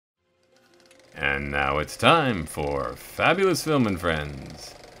And now it's time for Fabulous Film and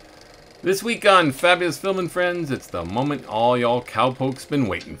Friends. This week on Fabulous Film and Friends, it's the moment all y'all cowpokes been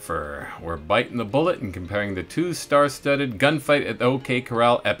waiting for. We're biting the bullet and comparing the two star-studded Gunfight at the OK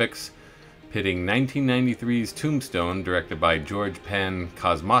Corral epics, pitting 1993's Tombstone, directed by George Pan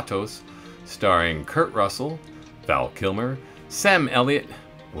Cosmatos, starring Kurt Russell, Val Kilmer, Sam Elliot,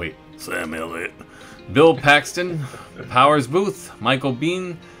 Bill Paxton, Powers Boothe, Michael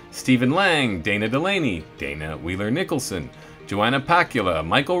Biehn, Stephen Lang, Dana Delany, Dana Wheeler-Nicholson, Joanna Pacula,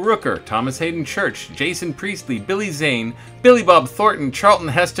 Michael Rooker, Thomas Hayden Church, Jason Priestley, Billy Zane, Billy Bob Thornton, Charleton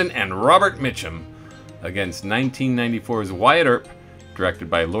Heston, and Robert Mitchum, against 1994's Wyatt Earp, directed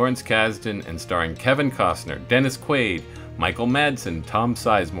by Lawrence Kasdan and starring Kevin Costner, Dennis Quaid, Michael Madsen, Tom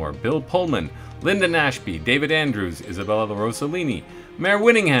Sizemore, Bill Pullman, Linden Ashby, David Andrews, Isabella Rossellini, Mare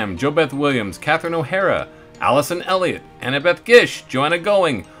Winningham, JoBeth Williams, Catherine O'Hara, Allison Elliott, Annabeth Gish, Joanna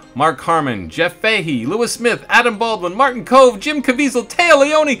Going, Mark Harmon, Jeff Fahey, Lewis Smith, Adam Baldwin, Martin Cove, Jim Caviezel, Taya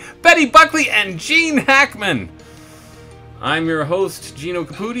Leone, Betty Buckley, and Gene Hackman. I'm your host, Gino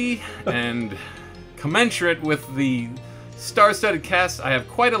Caputi, and commensurate with the star-studded cast, I have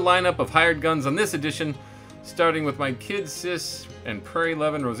quite a lineup of hired guns on this edition, starting with my kid sis and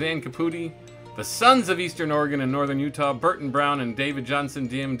prairie-loving Roseanne Caputi, the sons of Eastern Oregon and Northern Utah, Burton Brown and David Johnson,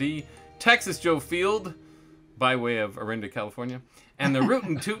 DMD, Texas Joe Field, by way of Orinda, California, and the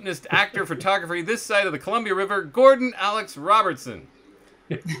rootin' tootin'est actor photographer this side of the Columbia River, Gordon Alex Robertson.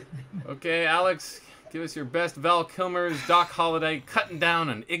 Okay, Alex, give us your best Val Kilmer's Doc Holliday cutting down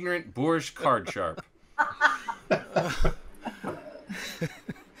an ignorant boorish card sharp.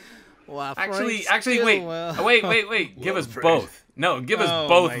 Well, actually, wait. Give us both. No, give us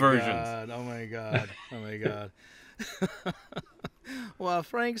both versions. Oh my God. Well,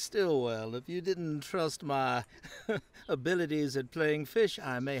 Frank Stillwell, if you didn't trust my abilities at playing fish,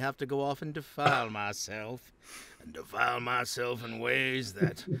 I may have to go off and defile myself. And defile myself in ways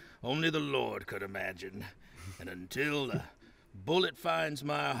that only the Lord could imagine. And until the bullet finds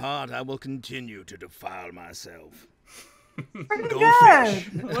my heart, I will continue to defile myself. Pretty Go good. fish.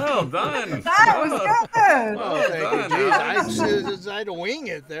 Well done. That was good. Oh, thank you. Jeez, I had to wing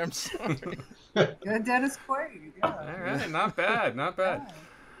it there. I'm sorry. Good Dennis Quaid. Yeah. All right, not bad.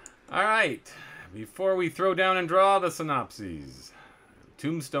 All right, before we throw down and draw the synopses,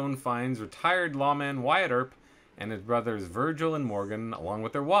 Tombstone finds retired lawman Wyatt Earp and his brothers Virgil and Morgan, along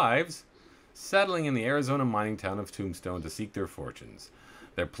with their wives, settling in the Arizona mining town of Tombstone to seek their fortunes.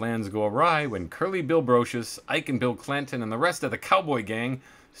 Their plans go awry when Curly Bill Brocious, Ike and Bill Clanton, and the rest of the cowboy gang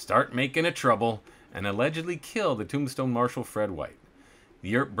start making a trouble and allegedly kill the Tombstone Marshal Fred White.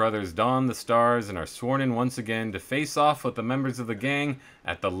 The Earp brothers don the stars and are sworn in once again to face off with the members of the gang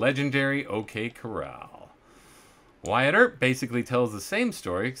at the legendary OK Corral. Wyatt Earp basically tells the same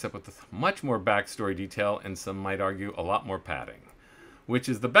story, except with much more backstory detail and some might argue a lot more padding. Which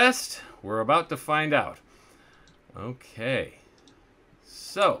is the best? We're about to find out. Okay.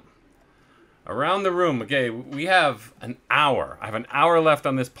 So, around the room, okay, we have an hour. I have an hour left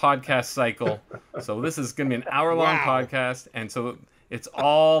on this podcast cycle. So this is going to be an hour-long podcast. And so it's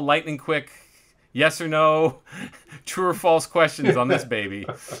all lightning quick, yes or no, true or false questions on this baby.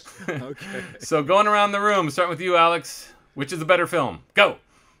 Okay. So going around the room, starting with you, Alex. Which is the better film? Go.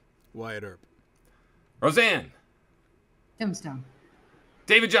 Wyatt Earp. Roseanne. Tombstone.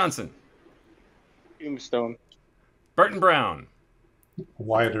 David Johnson. Tombstone. Burton Brown.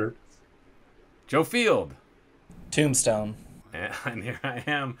 Wyatt Earp. Joe Field. Tombstone. And here I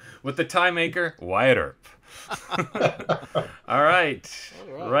am with the tie maker, Wyatt Earp. All right.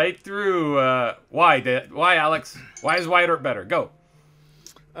 Right through. Why, Alex? Why is Wyatt Earp better? Go.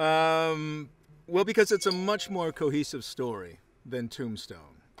 Well, because it's a much more cohesive story than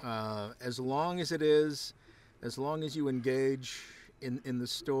Tombstone. As long as you engage in the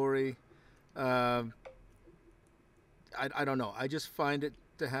story, I don't know. I just find it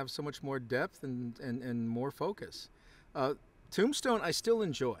to have so much more depth and more focus. Tombstone, I still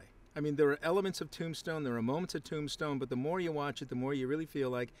enjoy. I mean, there are elements of Tombstone, there are moments of Tombstone, but the more you watch it, the more you really feel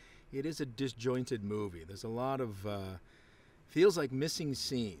like it is a disjointed movie. There's a lot of, feels like missing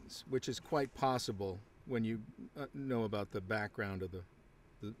scenes, which is quite possible when you know about the background of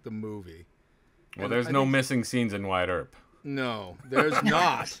the movie. Well, there's no missing scenes in Wyatt Earp. No, there's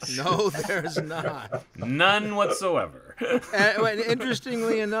not. No, there's not. None whatsoever. And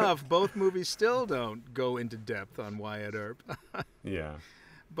interestingly enough, both movies still don't go into depth on Wyatt Earp. Yeah.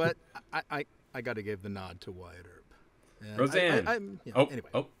 But I got to give the nod to Wyatt Earp. And Roseanne.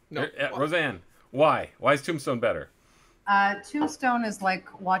 anyway. Roseanne. Why? Why is Tombstone better? Tombstone is like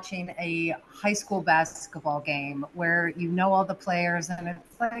watching a high school basketball game where you know all the players and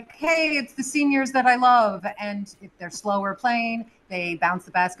it's like, hey, it's the seniors that I love. And if they're slower playing, they bounce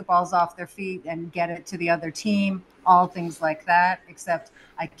the basketballs off their feet and get it to the other team, all things like that. Except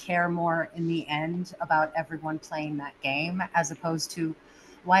I care more in the end about everyone playing that game as opposed to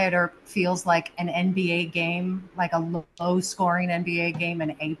Wyatt Earp feels like an NBA game, like a low-scoring NBA game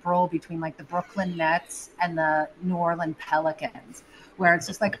in April between like the Brooklyn Nets and the New Orleans Pelicans, where it's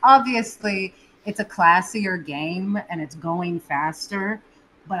just like, obviously it's a classier game and it's going faster,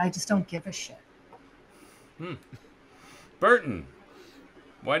 but I just don't give a shit. Burton,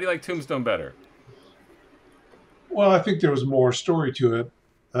 why do you like Tombstone better? Well, I think there was more story to it.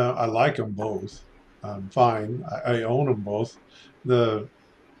 I like them both. I'm fine. I own them both. The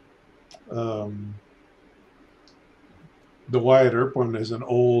Wyatt Earp one is an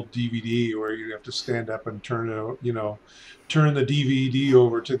old DVD where you have to stand up and turn the DVD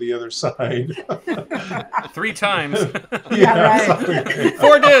over to the other side. 3 times. Yeah, right.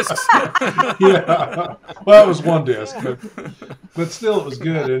 4 discs. Yeah. Well, it was 1 disc, but still, it was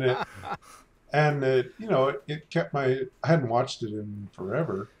good, and it kept I hadn't watched it in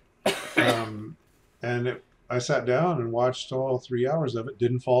forever, and I sat down and watched all 3 hours of it.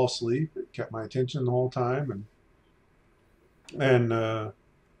 Didn't fall asleep. It kept my attention the whole time, and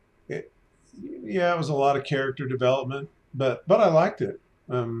it was a lot of character development, but I liked it.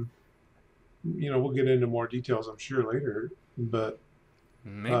 We'll get into more details, I'm sure, later, but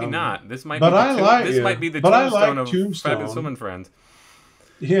maybe not. This might. But might be the Tombstone of Tombstone. Fabulous Woman Friends.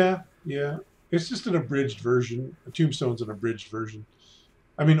 Yeah. It's just an abridged version. Tombstone's an abridged version.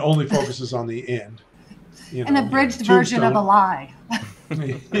 I mean, only focuses on the end. An abridged version of a lie.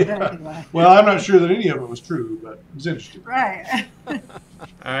 Yeah. Well, I'm not sure that any of it was true, but it was interesting. Right. All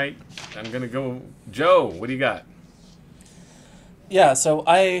right, I'm gonna go. Joe, what do you got? Yeah, so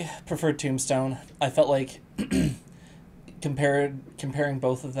I preferred Tombstone. I felt like comparing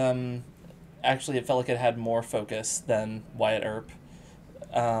both of them, actually, it felt like it had more focus than Wyatt Earp.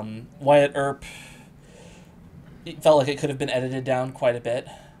 Wyatt Earp, it felt like it could have been edited down quite a bit.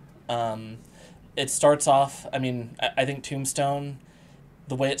 It starts off, I think Tombstone,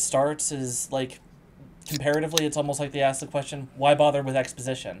 the way it starts is like, comparatively, it's almost like they ask the question, why bother with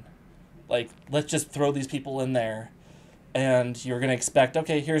exposition? Like, let's just throw these people in there, and you're going to expect,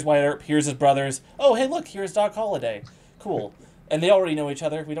 okay, here's Wyatt Earp, here's his brothers, oh, hey, look, here's Doc Holliday. Cool. And they already know each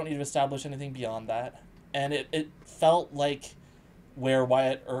other. We don't need to establish anything beyond that. And it felt like where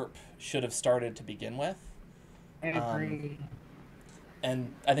Wyatt Earp should have started to begin with. I agree.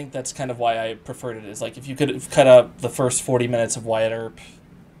 And I think that's kind of why I preferred it, is like, if you could have cut out the first 40 minutes of Wyatt Earp,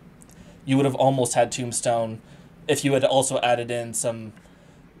 you would have almost had Tombstone if you had also added in some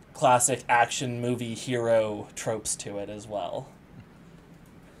classic action movie hero tropes to it as well.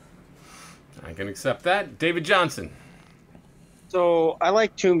 I can accept that. David Johnson. So I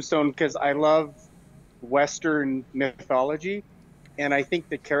like Tombstone because I love Western mythology, and I think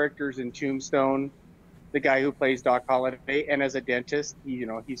the characters in Tombstone, the guy who plays Doc Holliday, and as a dentist,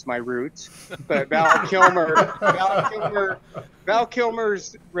 he's my roots. But Val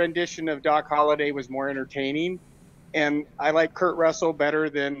Kilmer's rendition of Doc Holliday was more entertaining, and I like Kurt Russell better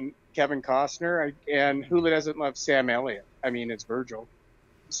than Kevin Costner. And who doesn't love Sam Elliott? It's Virgil.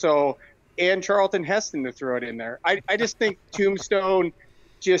 So, and Charleton Heston to throw it in there. I just think Tombstone,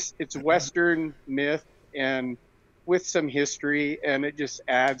 it's Western myth and with some history, and it just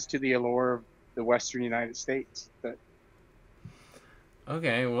adds to the allure of the Western United States.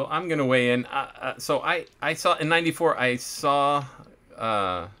 Okay, well, I'm gonna weigh in. So I saw in '94. I saw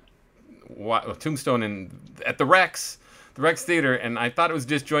Tombstone at the Rex Theater, and I thought it was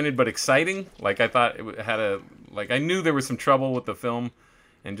disjointed but exciting. Like, I thought it had I knew there was some trouble with the film.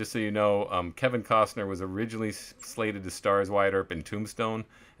 And just so you know, Kevin Costner was originally slated to star as Wyatt Earp in Tombstone,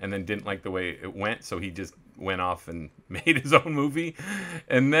 and then didn't like the way it went, so he just went off and made his own movie.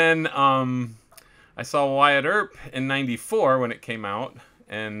 And then I saw Wyatt Earp in '94 when it came out,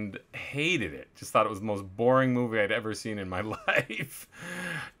 and hated it. Just thought it was the most boring movie I'd ever seen in my life.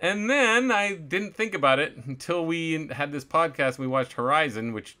 And then I didn't think about it until we had this podcast. We watched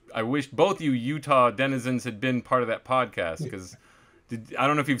Horizon, which I wish both you Utah denizens had been part of that podcast, because I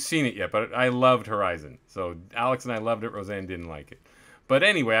don't know if you've seen it yet, but I loved Horizon. So Alex and I loved it. Roseanne didn't like it. But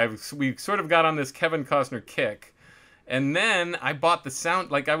anyway, we sort of got on this Kevin Costner kick. And then I bought the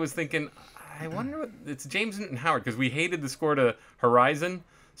sound. Like, I was thinking, I wonder what... It's James Newton Howard, because we hated the score to Horizon.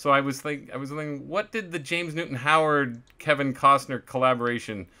 So I was thinking, what did the James Newton Howard, Kevin Costner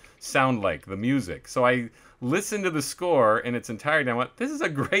collaboration sound like, the music? So I listened to the score in its entirety, and I went, this is a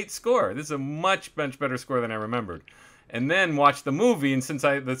great score. This is a much, much better score than I remembered. and then watched the movie. And since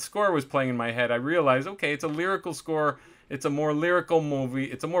the score was playing in my head, I realized, okay, it's a lyrical score. It's a more lyrical movie.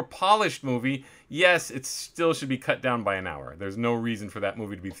 It's a more polished movie. Yes, it still should be cut down by an hour. There's no reason for that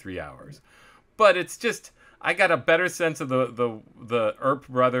movie to be 3 hours. But it's just, I got a better sense of the Earp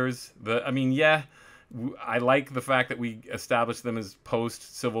brothers. I like the fact that we established them as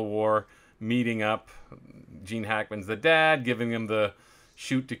post-Civil War meeting up. Gene Hackman's the dad, giving him the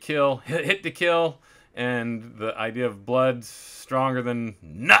shoot to kill, hit to kill, and the idea of blood stronger than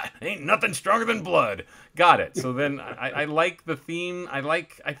ain't nothing stronger than blood. Got it. So then I like the theme. I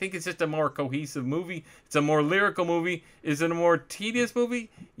think it's just a more cohesive movie. It's a more lyrical movie. Is it a more tedious movie?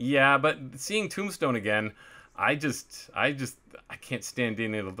 Yeah, but seeing Tombstone again, I can't stand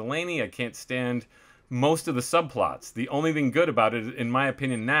Dana Delany. I can't stand most of the subplots. The only thing good about it, in my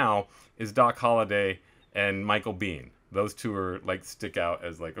opinion now, is Doc Holliday and Michael Biehn. Those two are like stick out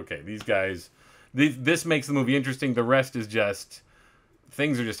as like, okay, these guys, this makes the movie interesting. The rest is just,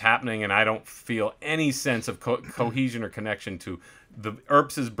 things are just happening, and I don't feel any sense of cohesion or connection to the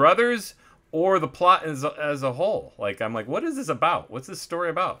Earps' brothers or the plot as a whole. Like, I'm like, what is this about? What's this story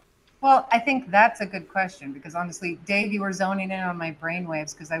about? Well, I think that's a good question, because honestly, Dave, you were zoning in on my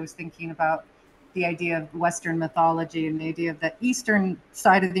brainwaves because I was thinking about the idea of Western mythology and the idea of the eastern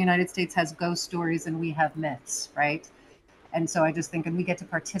side of the United States has ghost stories and we have myths, right? And so I just think, and we get to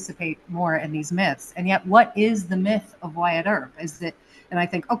participate more in these myths. And yet, what is the myth of Wyatt Earp? Is it, and I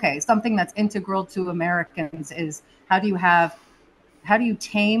think, okay, something that's integral to Americans is how do you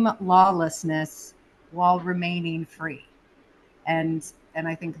tame lawlessness while remaining free? And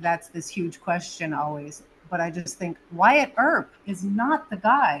I think that's this huge question always. But I just think Wyatt Earp is not the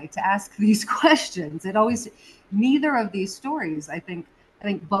guy to ask these questions. Neither of these stories, I think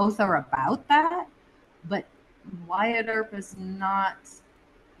both are about that, but Wyatt Earp is not.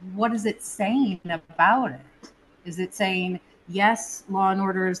 What is it saying about it? Is it saying, yes, law and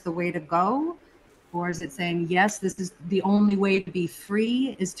order is the way to go? Or is it saying, yes, this is the only way to be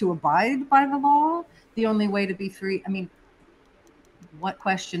free is to abide by the law? The only way to be free? I mean, what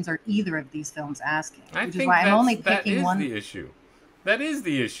questions are either of these films asking? Which is why I'm only picking one. That is the issue. That is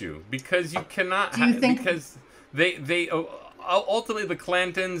the issue, because you cannot. Do you think? Because they ultimately, the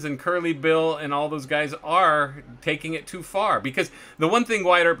Clantons and Curly Bill and all those guys are taking it too far. Because the one thing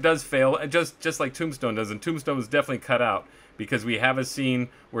Wyatt Earp does fail, just like Tombstone does, and Tombstone is definitely cut out, because we have a scene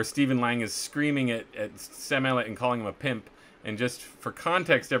where Stephen Lang is screaming at Sam Elliott and calling him a pimp. And just for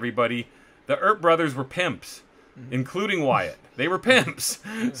context, everybody, the Earp brothers were pimps, including Wyatt. They were pimps.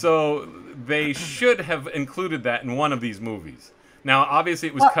 So they should have included that in one of these movies. Now, obviously,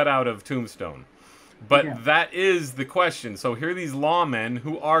 it was cut out of Tombstone. But that is the question. So here are these lawmen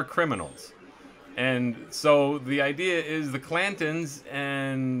who are criminals. And so the idea is the Clantons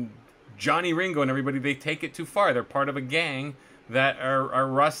and Johnny Ringo and everybody, they take it too far. They're part of a gang that are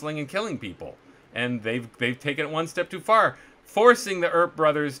rustling and killing people. And they've taken it one step too far, forcing the Earp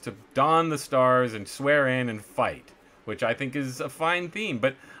brothers to don the stars and swear in and fight, which I think is a fine theme.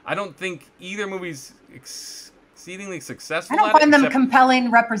 But I don't think either movie's exceedingly successful. I don't find them compelling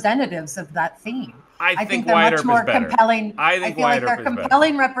representatives of that theme. I think they're much more compelling. I feel like they're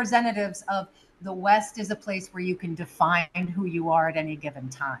compelling representatives of the West is a place where you can define who you are at any given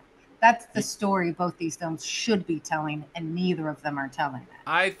time. That's the story both these films should be telling, and neither of them are telling it.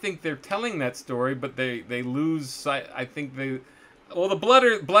 I think they're telling that story, but they lose sight. I think the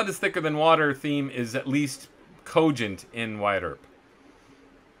blood is thicker than water theme is at least cogent in Wyatt Earp.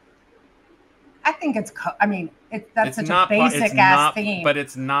 I think that's such a basic ass theme. But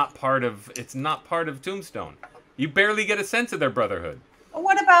it's not part of Tombstone. You barely get a sense of their brotherhood.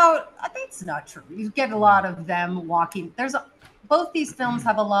 What about? That's not true. You get a lot of them walking. Both these films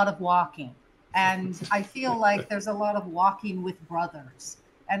have a lot of walking, and I feel like there's a lot of walking with brothers,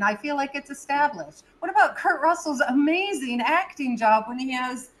 and I feel like it's established. What about Kurt Russell's amazing acting job when he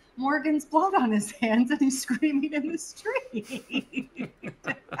has Morgan's blood on his hands and he's screaming in the street?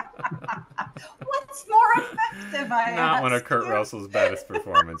 What's more effective? Not one of Kurt Russell's baddest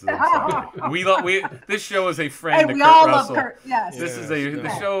performances. This show is a friend to we Kurt all Russell. Love Kurt. Yes. This is the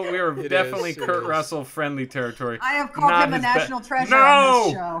show. We are definitely Kurt Russell friendly territory. I have called him a national treasure on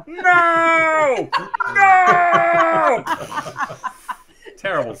this show. No!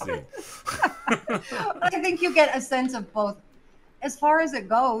 Terrible scene. I think you get a sense of both. As far as it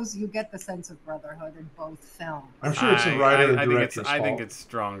goes, you get the sense of brotherhood in both films. I'm sure it's the writer and director's fault. I think it's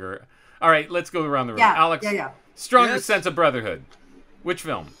stronger. All right, let's go around the room. Yeah, Alex, stronger sense of brotherhood. Which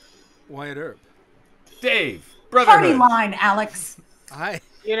film? Wyatt Earp. Dave, brotherhood. Party line, Alex. I'm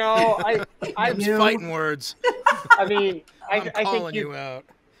You. fighting words. I mean, I'm calling you out.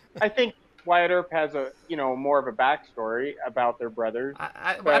 I think Wyatt Earp has a more of a backstory about their brothers.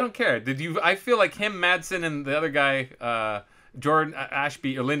 I don't care. I feel like him, Madsen, and the other guy, Jordan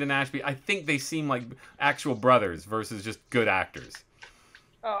Ashby or Linden Ashby. I think they seem like actual brothers versus just good actors.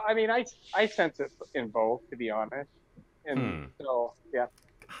 I mean, I sense it in both, to be honest. And so, yeah.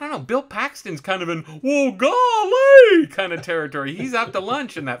 I don't know. Bill Paxton's kind of in, whoa, golly, kind of territory. He's out to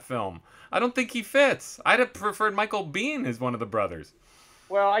lunch in that film. I don't think he fits. I'd have preferred Michael Biehn as one of the brothers.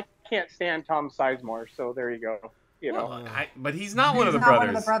 Well, I can't stand Tom Sizemore, so there you go. Well, but he's not one of the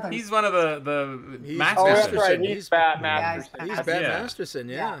brothers. He's one of the Masterson. Oh, that's right. He's Bat Masterson. He's Bat Masterson.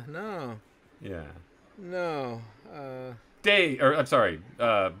 Yeah. No. Yeah. No.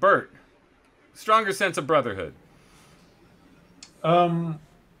 Bert. Stronger sense of brotherhood. I'd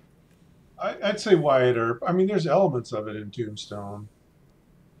say Wyatt Earp. I mean, there's elements of it in Tombstone.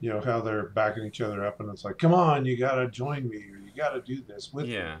 How they're backing each other up, and it's like, come on, you got to join me, or you got to do this with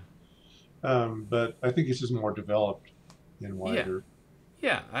me. But I think it's just more developed in Wyatt Earp.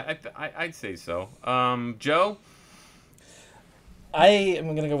 Yeah, I'd say so. Joe? I am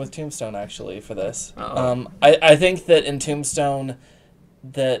going to go with Tombstone, actually, for this. I think that in Tombstone,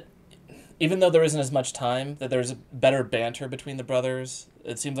 that even though there isn't as much time, that there's better banter between the brothers.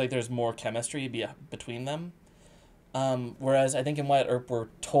 It seems like there's more chemistry between them. Whereas I think in Wyatt Earp, we're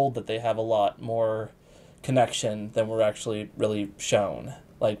told that they have a lot more connection than we're actually really shown.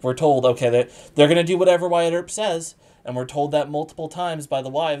 Like, we're told, okay, they're going to do whatever Wyatt Earp says, and we're told that multiple times by the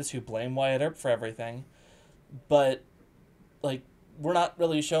wives who blame Wyatt Earp for everything. But, like, we're not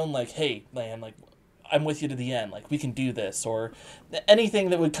really shown, like, hey, man, like, I'm with you to the end, like, we can do this, or anything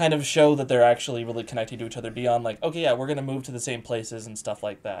that would kind of show that they're actually really connected to each other beyond, like, okay, yeah, we're going to move to the same places and stuff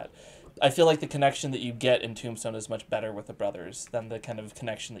like that. I feel like the connection that you get in Tombstone is much better with the brothers than the kind of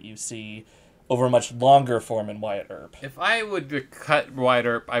connection that you see over a much longer form in Wyatt Earp. If I would cut Wyatt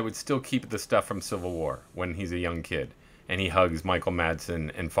Earp, I would still keep the stuff from Civil War when he's a young kid and he hugs Michael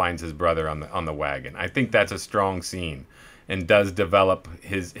Madsen and finds his brother on the wagon. I think that's a strong scene and does develop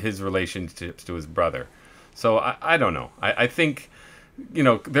his relationships to his brother. So I don't know. I think,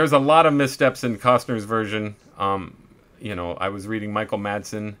 there's a lot of missteps in Costner's version. I was reading Michael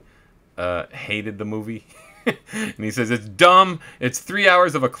Madsen hated the movie. And he says, it's dumb. It's 3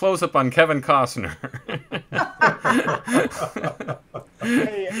 hours of a close-up on Kevin Costner.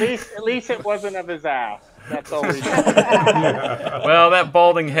 Hey, at least it wasn't of his ass. That's all we know. Well, that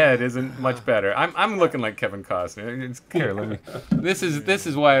balding head isn't much better. I'm looking like Kevin Costner. Here, let me. This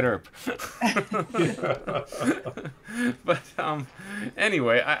is Wyatt Earp. But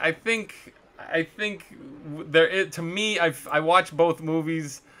anyway, I think there. To me, I watched both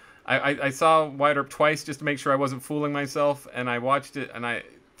movies. I saw Wyatt Earp twice just to make sure I wasn't fooling myself, and I watched it, and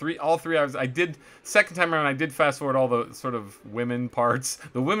all 3 hours. Second time around, I did fast forward all the sort of women parts,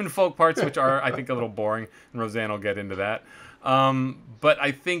 the women folk parts, which are, I think, a little boring, and Roseanne will get into that. But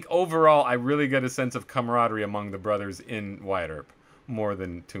I think overall, I really get a sense of camaraderie among the brothers in Wyatt Earp, more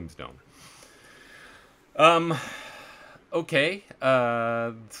than Tombstone. Okay,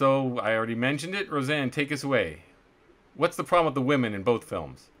 so I already mentioned it. Roseanne, take us away. What's the problem with the women in both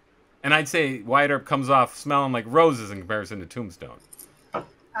films? And I'd say Wyatt Earp comes off smelling like roses in comparison to Tombstone.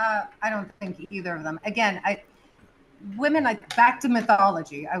 I don't think either of them. Again, women, back to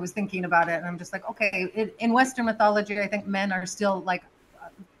mythology. I was thinking about it, and I'm just like, okay, in Western mythology, I think men are still like,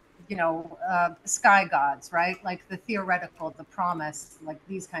 sky gods, right? Like the theoretical, the promise, like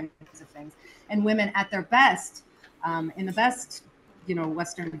these kinds of things. And women at their best, in the best,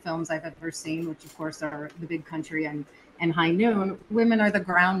 Western films I've ever seen, which of course are The Big Country and High Noon, women are the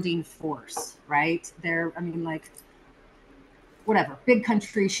grounding force, right? Whatever, Big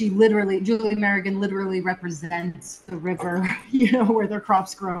Country, Julie Merrigan literally represents the river, where their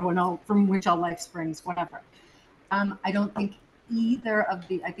crops grow and from which all life springs, whatever. I don't think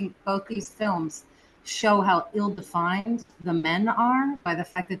I think both these films show how ill-defined the men are by the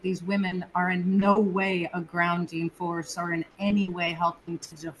fact that these women are in no way a grounding force or in any way helping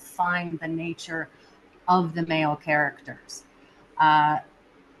to define the nature of the male characters.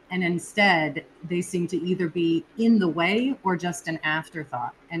 And instead, they seem to either be in the way or just an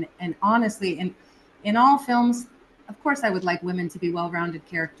afterthought. And honestly, in all films, of course, I would like women to be well-rounded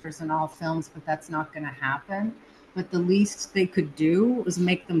characters in all films, but that's not going to happen. But the least they could do was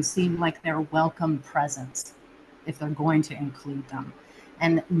make them seem like they're welcome presence if they're going to include them.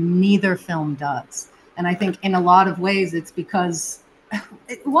 And neither film does. And I think in a lot of ways, it's because,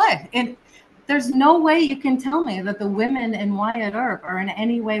 there's no way you can tell me that the women in Wyatt Earp are in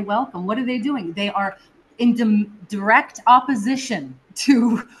any way welcome. What are they doing? They are in direct opposition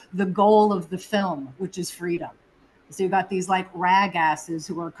to the goal of the film, which is freedom. So you got these like rag asses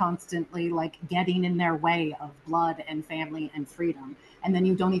who are constantly like getting in their way of blood and family and freedom, and then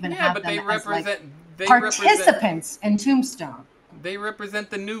you don't even have them as like participants in Tombstone. They represent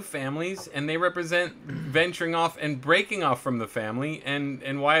the new families, and they represent venturing off and breaking off from the family.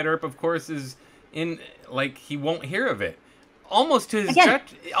 And Wyatt Earp, of course, is in like he won't hear of it, almost to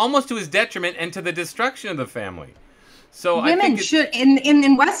his detriment and to the destruction of the family. So women should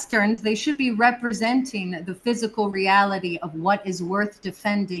in westerns they should be representing the physical reality of what is worth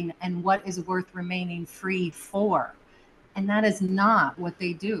defending and what is worth remaining free for, and that is not what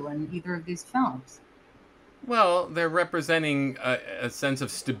they do in either of these films. Well, they're representing a sense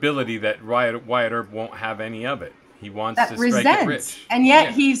of stability that Wyatt Earp won't have any of it. He wants to strike it rich, and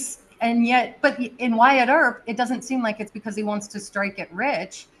yet but in Wyatt Earp it doesn't seem like it's because he wants to strike it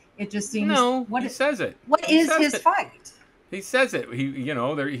rich. It just seems he says it. What is his fight? He says it.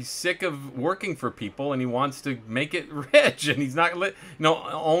 He's sick of working for people and he wants to make it rich, and he's not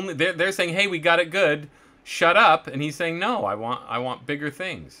only they're saying, "Hey, we got it good. Shut up." And he's saying, "No, I want bigger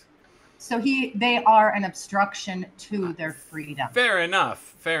things." So they are an obstruction to their freedom. Fair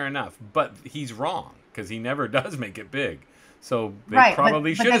enough. But he's wrong because he never does make it big. So they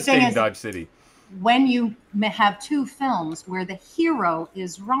probably should have stayed in Dodge City. When you have two films where the hero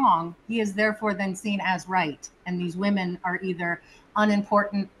is wrong, he is therefore then seen as right. And these women are either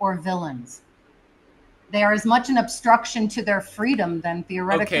unimportant or villains. They are as much an obstruction to their freedom than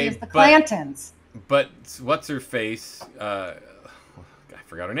theoretically as the Clantons. But what's her face? I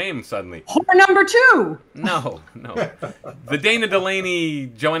forgot her name suddenly. Whore number 2. No. The Dana Delany,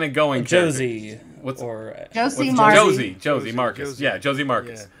 Joanna Going Josie. Josie Marcus. Yeah, Josie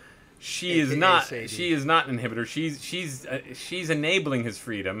Marcus. Yeah. She is not an inhibitor. She's enabling his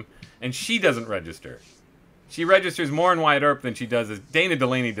freedom, and she doesn't register. She registers more in Wyatt Earp than she does as Dana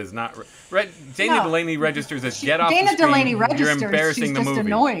Delany does not. Dana Delany registers as get off the screen. Delany registers. You're embarrassing she's the just movie.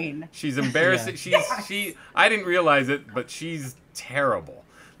 Annoying. She's embarrassing. She. I didn't realize it, but she's terrible.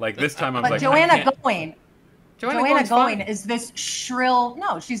 Like this time, I was like, Joanna Going is this shrill.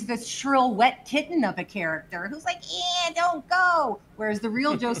 No, she's this shrill, wet kitten of a character who's like, "Yeah, don't go." Whereas the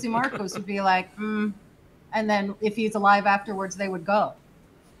real Josie Marcos would be like, and then if he's alive afterwards, they would go.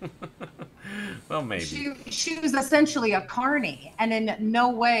 Well, maybe she was essentially a carny, and in no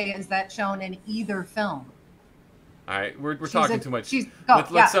way is that shown in either film. All right, we're talking too much.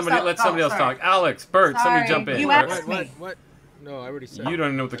 Let somebody else talk. Alex, Bert, somebody jump in. You asked me. What? No, I already said. You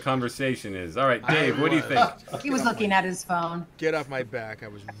don't know what the conversation is. All right, Dave, what do you think? He was looking at his phone. Get off my back! I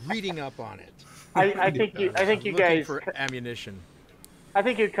was reading up on it. I think you guys for ammunition. I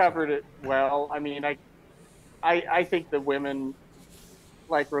think you covered it well. I mean, I think the women,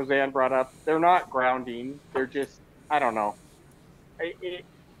 like Roseanne brought up, they're not grounding. They're just, I don't know. I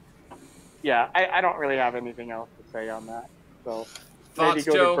don't really have anything else to say on that. So, thoughts,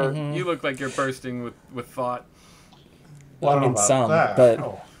 Joe? Mm-hmm. You look like you're bursting with thought. Well, I mean,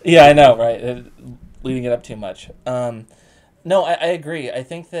 yeah, I know, right? Leading it up too much. No, I agree. I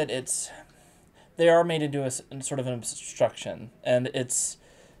think that they are made into a sort of an obstruction, and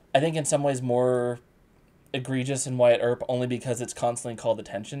I think in some ways more egregious in Wyatt Earp only because it's constantly called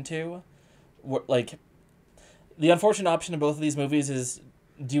attention to. Like, the unfortunate option in both of these movies is,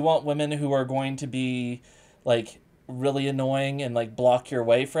 do you want women who are going to be like really annoying and like block your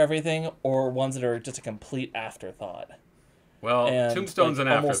way for everything, or ones that are just a complete afterthought? Well, and, Tombstone's an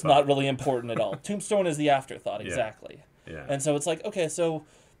afterthought. Almost not really important at all. Tombstone is the afterthought, exactly. Yeah. And so it's like, okay, so,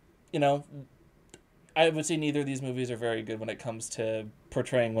 I would say neither of these movies are very good when it comes to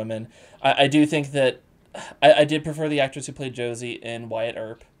portraying women. I do think that I did prefer the actress who played Josie in Wyatt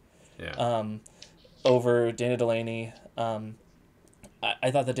Earp over Dana Delany.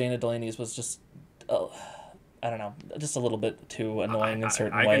 I thought that Dana Delaney's was just... I don't know, just a little bit too annoying in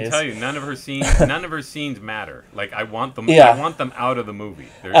certain ways. I can tell you, none of her scenes matter. Like, I want them out of the movie.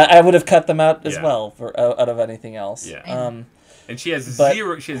 I would have cut them out as well out of anything else. Yeah. And she has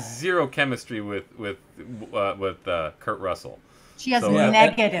zero chemistry with Kurt Russell. She has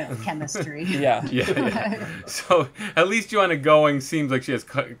negative chemistry. Yeah. So at least Joanna Going seems like she has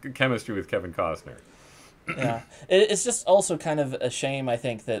chemistry with Kevin Costner. Yeah, it's just also kind of a shame, I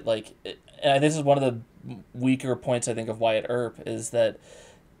think, that and this is one of the weaker points, I think, of Wyatt Earp, is that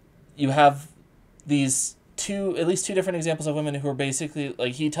you have these at least two different examples of women who are basically,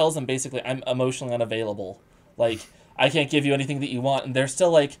 like, he tells them basically, I'm emotionally unavailable. Like, I can't give you anything that you want. And they're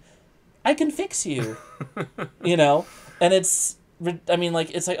still like, I can fix you, And it's, I mean,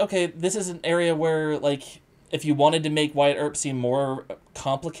 like, it's like, okay, this is an area where, like, if you wanted to make Wyatt Earp seem more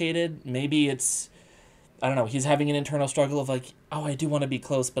complicated, maybe it's I don't know, he's having an internal struggle of like, oh, I do want to be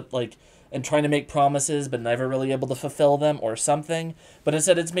close, but like, and trying to make promises, but never really able to fulfill them or something. But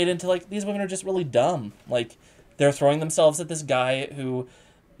instead it's made into like, these women are just really dumb. Like, they're throwing themselves at this guy who,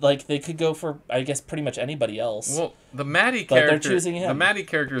 like, they could go for, I guess, pretty much anybody else. Well, the Maddie but character, they're choosing him. the Maddie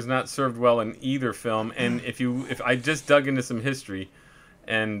character is not served well in either film. And if I just dug into some history,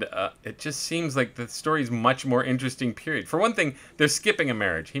 and it just seems like the story's much more interesting. Period. For one thing, they're skipping a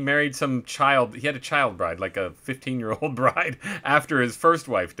marriage. He married some child. He had a child bride, like a 15-year-old bride, after his first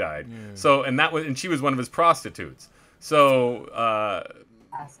wife died. So, and she was one of his prostitutes. So.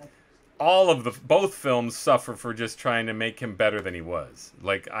 Both films suffer for just trying to make him better than he was.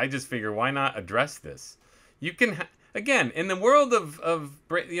 Like, I just figure, why not address this? You can, again, in the world of,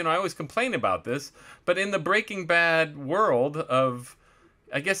 I always complain about this, but in the Breaking Bad world of,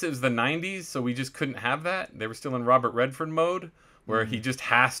 I guess it was the 90s, so we just couldn't have that. They were still in Robert Redford mode, where he just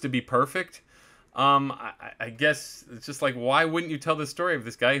has to be perfect. I guess it's just like, why wouldn't you tell the story of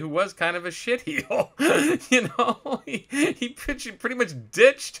this guy who was kind of a shitheel? He pretty much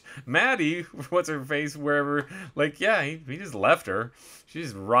ditched Maddie, what's her face, wherever. Like, yeah, he just left her. She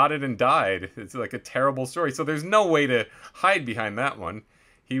just rotted and died. It's like a terrible story. So there's no way to hide behind that one.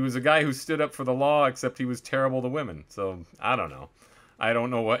 He was a guy who stood up for the law, except he was terrible to women. So I don't know. I don't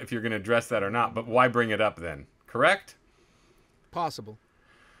know if you're going to address that or not, but why bring it up then? Correct? Possible.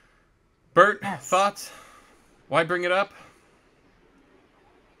 Bert, Yes. thoughts? Why bring it up?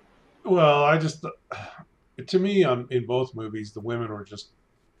 Well, to me, in both movies, the women were just,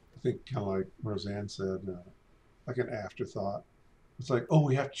 I think, kind of like Roseanne said, like an afterthought. It's like, oh,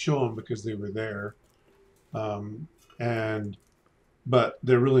 we have to show them because they were there, but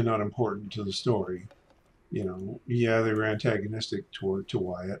they're really not important to the story. Yeah, they were antagonistic to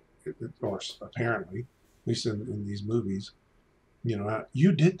Wyatt, or apparently, at least in these movies.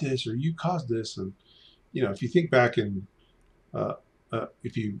 You did this or you caused this, and if you think back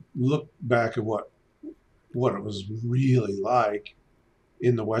if you look back at what it was really like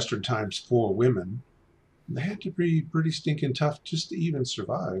in the Western times for women, they had to be pretty stinking tough just to even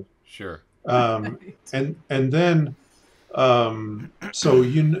survive. Sure. And then so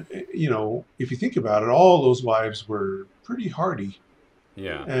if you think about it, all those wives were pretty hardy.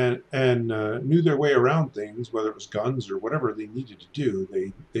 Yeah. And knew their way around things, whether it was guns or whatever they needed to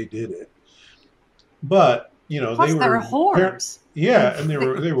do, they did it. But Plus, they were whores. Yeah, and they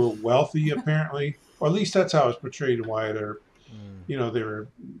were wealthy apparently, or at least that's how it's portrayed in Wyatt Earp. They were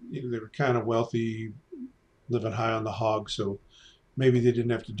kind of wealthy, living high on the hog, so maybe they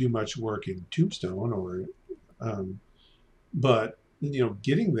didn't have to do much work in Tombstone, or but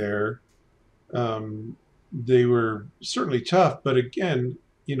getting there. They were certainly tough, but again,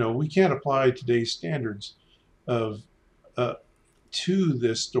 we can't apply today's standards of to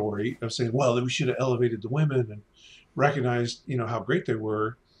this story of saying, well, we should have elevated the women and recognized, how great they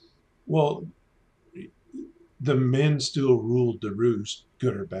were. Well, the men still ruled the roost,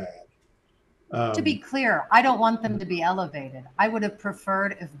 good or bad. To be clear, I don't want them to be elevated. I would have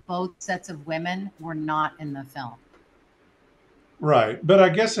preferred if both sets of women were not in the film. Right, but I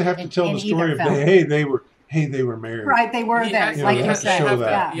guess they have to tell the story of, hey, they were married. Right, they were there, Yeah, like they you have to said. show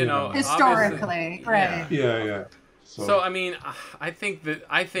that, Yeah. obviously, Historically, right. Yeah. So I mean, I think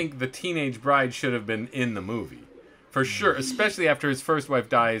the teenage bride should have been in the movie, for sure, especially after his first wife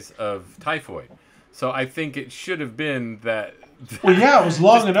dies of typhoid. So I think it should have been that. Well, yeah, it was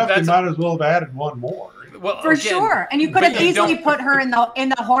long enough. They might as well have added one more. Well, For sure, and you could have easily don't- put her in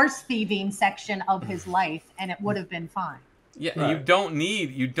the horse thieving section of his life, and it would have been fine. Yeah, Right. you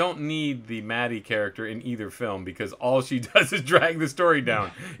don't need the Maddie character in either film, because all she does is drag the story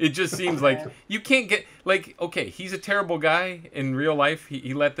down. It just seems like you can't get, like, okay, he's a terrible guy in real life.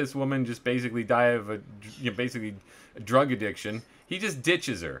 He let this woman just basically die of a drug addiction. He just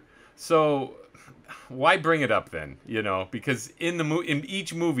ditches her. So why bring it up then? Because in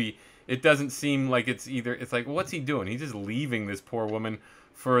each movie it doesn't seem like it's like, what's he doing? He's just leaving this poor woman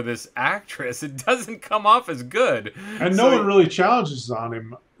for this actress. It doesn't come off as good, and no one really challenges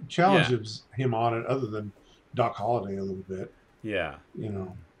him on it, other than Doc Holliday a little bit. Yeah,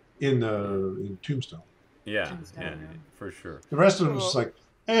 in Tombstone. Yeah, Tombstone, yeah, yeah. for sure. The rest of them is just like,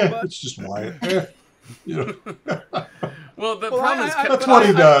 it's just Wyatt. Well, the problem is That's what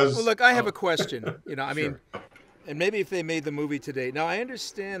he does. Well, look, I have a question. I mean, Sure. and maybe if they made the movie today. Now, I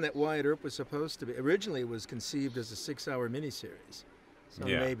understand that Wyatt Earp was supposed to be, originally was conceived as a 6-hour miniseries. So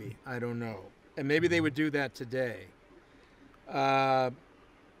Yeah. maybe, I don't know. And maybe they would do that today. And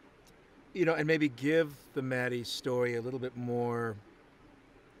maybe give the Maddie story a little bit more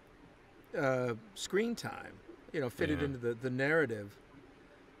screen time, fit it Yeah. into the narrative.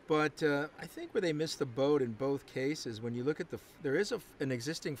 But I think where they missed the boat in both cases, when you look at there is an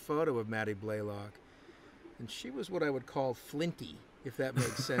existing photo of Maddie Blaylock, and she was what I would call flinty, if that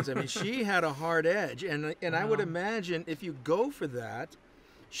makes sense. I mean, she had a hard edge, and I would imagine if you go for that,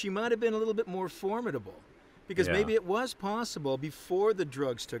 she might have been a little bit more formidable, because maybe it was possible before the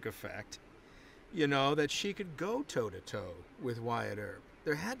drugs took effect, you know, that she could go toe-to-toe with Wyatt Earp.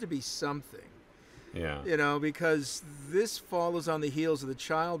 There had to be something. Yeah. You know, because this follows on the heels of The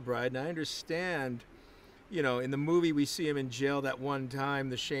Child Bride, and I understand, you know, in the movie we see him in jail that one time,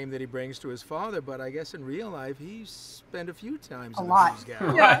 the shame that he brings to his father, but I guess in real life he's spent a few times a in lot. the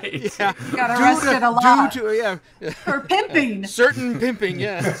gallery. Right. Yeah. He got arrested a lot. For pimping. Certain pimping,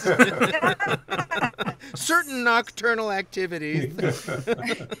 yes. Certain nocturnal activities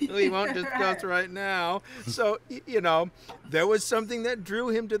we won't discuss right now. So, you know, there was something that drew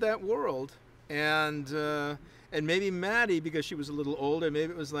him to that world. And maybe Maddie, because she was a little older,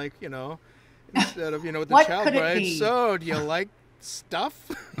 maybe it was like, you know, instead of, you know, with The Child Bride, so do you like stuff?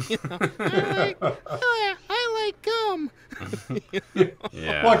 You know, I like gum. You know?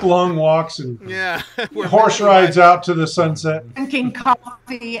 Yeah. Like long walks and Where horse rides out to the sunset. Drinking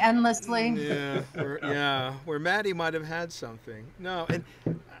coffee endlessly. Where Maddie might have had something. No, and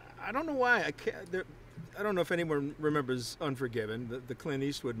I don't know why. I don't know if anyone remembers Unforgiven, the Clint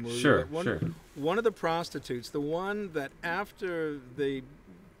Eastwood movie. Sure, One of the prostitutes, the one that after they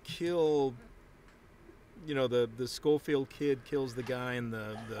kill, you know, the Schofield kid kills the guy in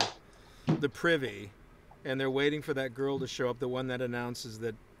the privy, and they're waiting for that girl to show up, the one that announces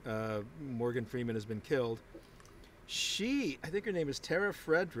that Morgan Freeman has been killed. I think her name is Tara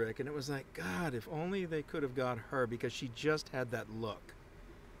Frederick, and it was like, God, if only they could have got her, because she just had that look.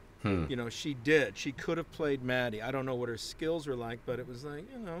 You know, she did. She could have played Maddie. I don't know what her skills were like, but it was like,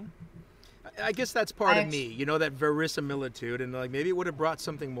 you know, I guess that's part of me, you know, that verisimilitude, and like maybe it would have brought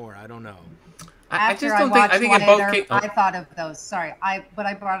something more. I don't know. I just don't think. I think in both cases, I thought of those. Sorry, but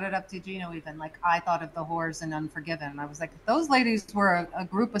I brought it up to Gino even. Like I thought of the whores in Unforgiven. I was like, those ladies were a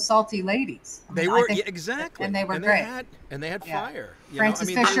group of salty ladies. They were exactly, and they were great. They had fire. Frances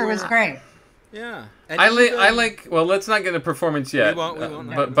Fisher was great. Yeah, I like. Well, let's not get a perforance yet. We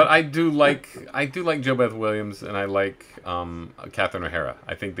won't but I do like Jo Beth Williams, and I like Catherine O'Hara.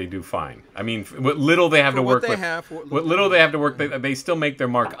 I think they do fine. I mean, what little they have to work with, what little they have to work, they still make their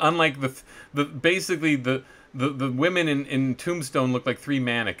mark. Unlike the women in Tombstone look like three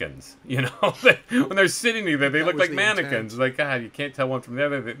mannequins. You know, when they're sitting there, they look like mannequins. Like, God, you can't tell one from the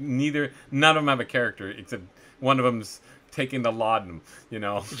other. None of them have a character except one of them's taking the laudanum, you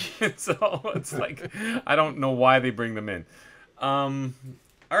know. So it's like, I don't know why they bring them in. All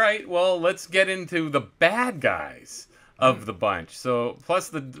right, well, let's get into the bad guys of the bunch. So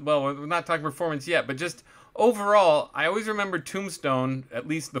plus we're not talking performance yet, but just overall, I always remember Tombstone, at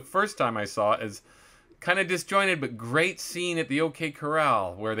least the first time I saw it, as kind of disjointed, but great scene at the OK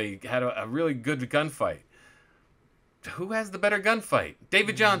Corral where they had a really good gunfight. Who has the better gunfight?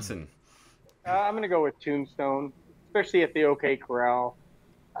 David Johnson. I'm going to go with Tombstone. Especially at the OK Corral.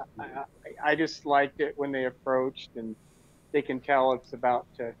 I just liked it when they approached and they can tell it's about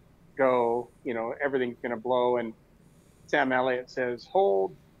to go, you know, everything's going to blow. And Sam Elliott says,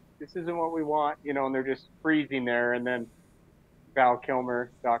 hold, this isn't what we want, you know, and they're just freezing there. And then Val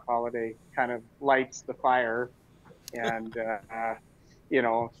Kilmer, Doc Holliday, kind of lights the fire. And, you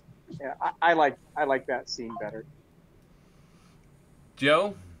know, I like that scene better.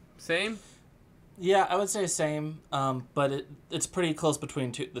 Joe, same? Yeah, I would say same, but it's pretty close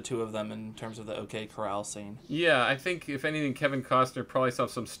between the two of them in terms of the OK Corral scene. Yeah, I think, if anything, Kevin Costner probably saw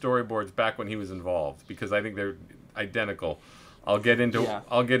some storyboards back when he was involved, because I think they're identical. I'll get into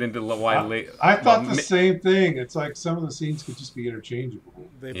why later. I thought the same thing. It's like some of the scenes could just be interchangeable.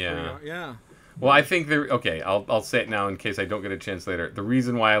 Yeah. Well, I think they're okay. I'll say it now in case I don't get a chance later. The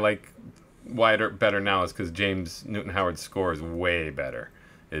reason why I like Wyatt Earp better now is because James Newton Howard's score is way better.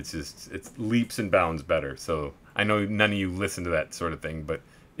 It's leaps and bounds better. So I know none of you listen to that sort of thing, but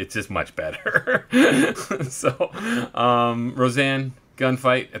it's just much better. So, Roseanne,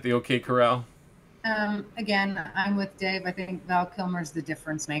 gunfight at the OK Corral. Again, I'm with Dave. I think Val Kilmer's the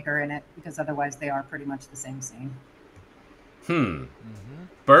difference maker in it, because otherwise they are pretty much the same scene.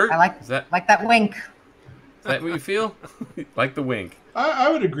 Bert, I like that wink. Is that what you feel? Like the wink?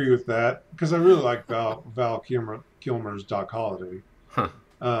 I would agree with that, because I really like Val Kilmer's Doc Holliday. Huh.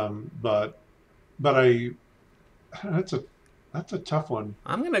 But that's a tough one.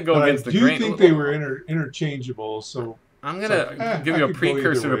 I'm gonna go against the grain. I do think they were interchangeable. So I'm gonna give you a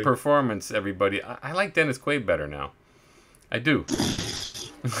precursor to performance, everybody. I like Dennis Quaid better now. I do.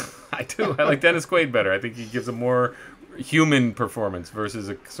 I like Dennis Quaid better. I think he gives a more human performance versus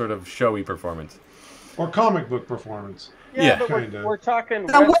a sort of showy performance. Or comic book performance. Yeah. but Kinda. we're talking.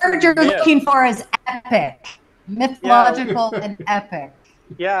 The Western word you're myth. looking for is epic, mythological, and epic.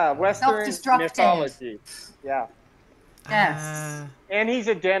 Yeah, Western Self-destructive. mythology. Yeah. Yes. And he's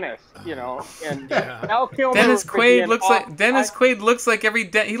a dentist, you know. And Val Kilmer Dennis could be Quaid an looks aw- like Dennis Quaid looks like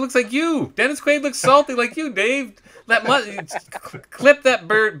he looks like you. Dennis Quaid looks salty like you, Dave. Clip that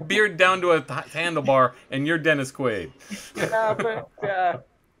beard down to a handlebar, and you're Dennis Quaid.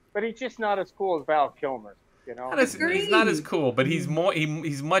 But he's just not as cool as Val Kilmer, you know. He's not as cool, but he's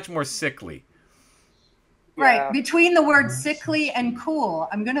much more sickly. Right. Yeah. Between the word sickly and cool,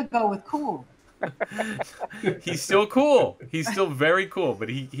 I'm going to go with cool. He's still cool. He's still very cool, but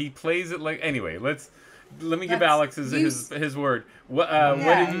he plays it like anyway. Let me give Alex his word.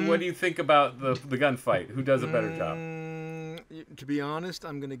 What do you think about the gunfight? Who does a better job? To be honest,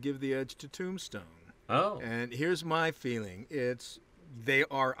 I'm going to give the edge to Tombstone. Oh, And here's my feeling: they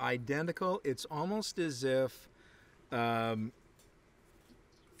are identical. It's almost as if the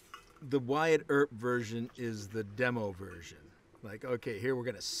Wyatt Earp version is the demo version. Like, okay, here we're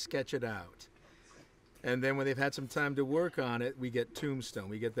going to sketch it out. And then when they've had some time to work on it, we get Tombstone.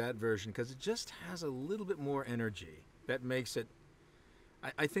 We get that version because it just has a little bit more energy. That makes it,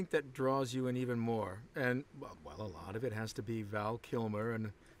 I think that draws you in even more. And, well, a lot of it has to be Val Kilmer,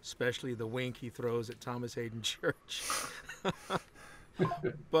 and especially the wink he throws at Thomas Hayden Church.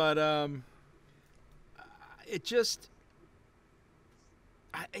 But it just,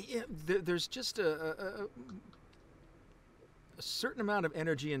 there's just a certain amount of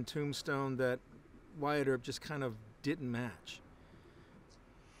energy in Tombstone that Wyatt Earp just kind of didn't match.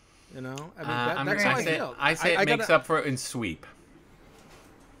 You know, I mean, that's how I feel. I say it makes up for it in sweep.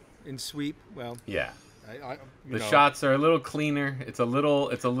 In sweep, well, Yeah. the Shots are a little cleaner. It's a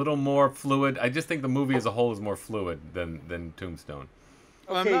little more fluid. I just think the movie as a whole is more fluid than Tombstone.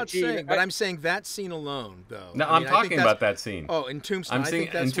 Well, I'm not saying, but I'm saying that scene alone, though. No, I'm talking about that scene. Oh, in Tombstone. I'm saying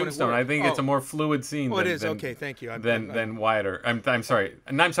in Tombstone. I think it's a more fluid scene. Oh, it is. Okay, thank you. Than Wyatt Earp. I'm sorry.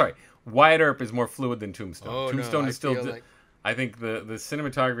 Wyatt Earp is more fluid than Tombstone. Oh, Tombstone no, is still. like... I think the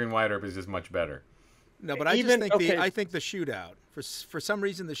cinematography in Wyatt Earp is just much better. No, but I think the shootout for some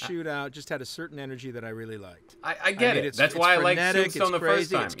reason the shootout just had a certain energy that I really liked. I get it. That's why I liked Tombstone the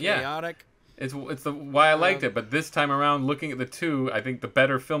first time. It's chaotic. It's why I liked it. But this time around, looking at the two, I think the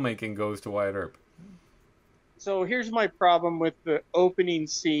better filmmaking goes to Wyatt Earp. So here's my problem with the opening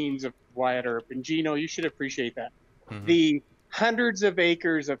scenes of Wyatt Earp, and Gino, you should appreciate that. Mm-hmm. The hundreds of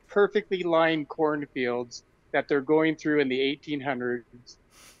acres of perfectly lined cornfields that they're going through in the 1800s,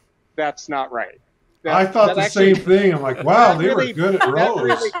 that's not right. I thought the same thing. I'm like, wow, they were good at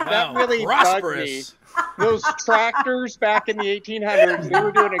roads. That really bugged me. Those tractors back in the 1800s, they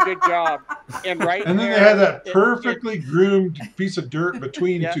were doing a good job. And then they had that perfectly groomed piece of dirt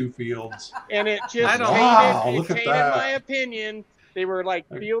between two fields. And it just in my opinion, they were like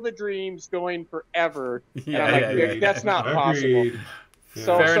Field of Dreams going forever. That's not possible. Yeah.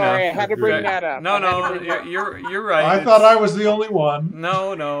 So Fair sorry, enough. I had to bring that up. No, you're right. I thought I was the only one.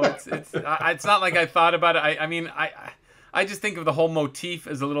 No, it's not like I thought about it. I just think of the whole motif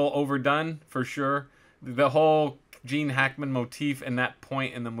as a little overdone for sure. The whole Gene Hackman motif in that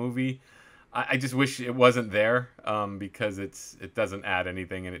point in the movie, I just wish it wasn't there because it doesn't add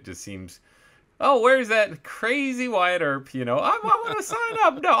anything and it just seems. Oh, where's that crazy Wyatt Earp? You know, I want to sign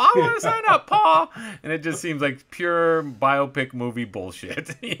up. No, I want to sign up, Pa. And it just seems like pure biopic movie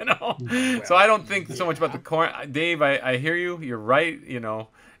bullshit, you know? Well, so I don't think so much about the corn. Dave, I hear you. You're right. You know,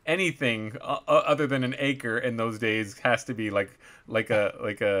 anything other than an acre in those days has to be like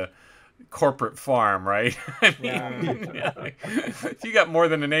a corporate farm, right? I mean, if you got more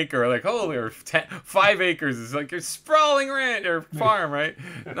than an acre, like holy, or 5 acres is like your sprawling ranch or farm, right?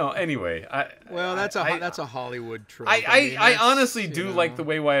 No, anyway, that's a Hollywood trope. I honestly do like the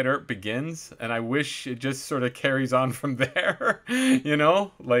way Wyatt Earp begins, and I wish it just sort of carries on from there. You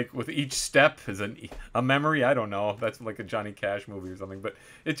know, like with each step is a memory. I don't know. That's like a Johnny Cash movie or something, but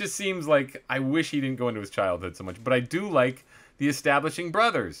it just seems like I wish he didn't go into his childhood so much. But I do like the establishing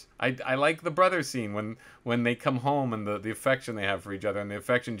brothers. I like the brother scene when they come home and the affection they have for each other and the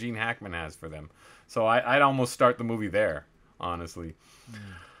affection Gene Hackman has for them. So I'd almost start the movie there, honestly.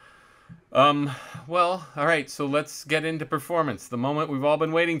 Well, all right, so let's get into performance, the moment we've all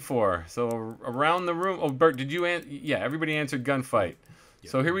been waiting for. So around the room, Bert, did you yeah, everybody answered gunfight. Yeah.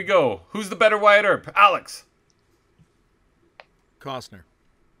 So here we go. Who's the better Wyatt Earp? Alex. Costner.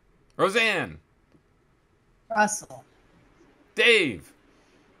 Roseanne. Russell. Dave.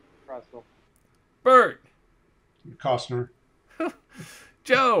 Russell. Bert. Costner.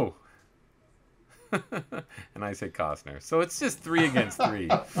 Joe. And I say Costner. So it's just 3 against 3.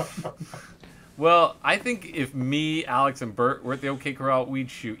 Well, I think if me, Alex, and Bert were at the OK Corral,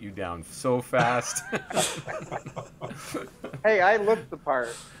 we'd shoot you down so fast. Hey, I looked the part.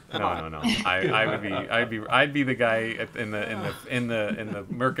 No. I'd be the guy in the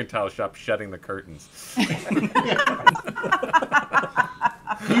mercantile shop shutting the curtains.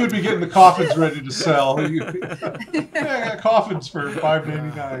 You would be getting the coffins ready to sell. Yeah, I got coffins for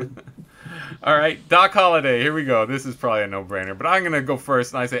 $5.99. All right, Doc Holliday. Here we go. This is probably a no-brainer, but I'm gonna go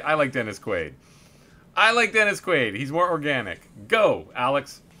first, and I say I like Dennis Quaid. I like Dennis Quaid. He's more organic. Go,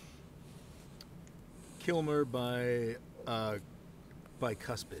 Alex. Kilmer by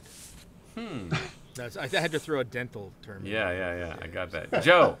Cuspid. I had to throw a dental term. Yeah. I got that.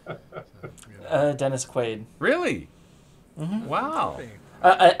 Joe. Dennis Quaid. Really? Mm-hmm. Wow.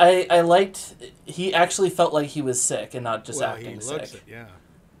 I liked. He actually felt like he was sick and not just acting he sick. looks it, yeah.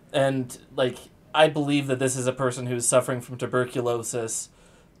 And like, I believe that this is a person who's suffering from tuberculosis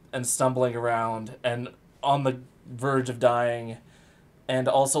and stumbling around and on the verge of dying, and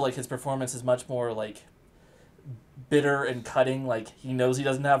also like his performance is much more like bitter and cutting. Like he knows he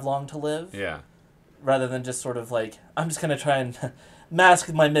doesn't have long to live. Yeah. Rather than just sort of like, I'm just gonna try and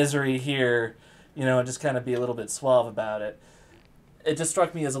mask my misery here, and just kind of be a little bit suave about it. It just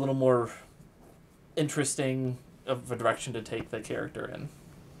struck me as a little more interesting of a direction to take the character in.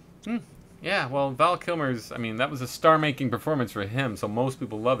 Yeah, well, Val Kilmer's, that was a star-making performance for him, so most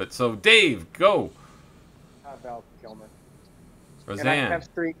people love it. So, Dave, go. Val Kilmer. Roseanne. And I have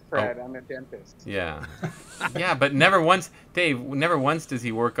street cred. I'm a dentist. Yeah. Yeah, but never once does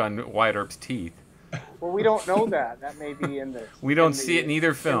he work on Wyatt Earp's teeth. Well, we don't know that. That may be in the... We don't see it in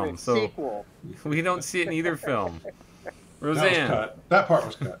either film. So sequel. We don't see it in either film. Roseanne. That was cut. That part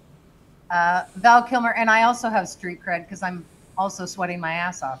was cut. Val Kilmer, and I also have street cred because I'm also sweating my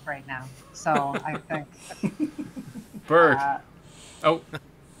ass off right now. So I think. Bert. Nope,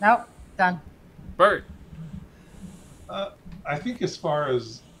 done. Bert. I think as far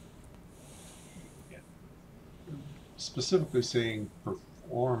as specifically saying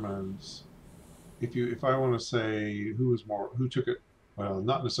performance, if I want to say who took it, well,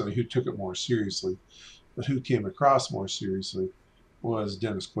 not necessarily who took it more seriously, but who came across more seriously was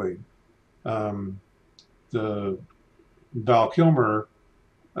Dennis Quaid. The Val Kilmer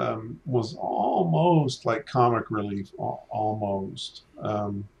was almost like comic relief, almost.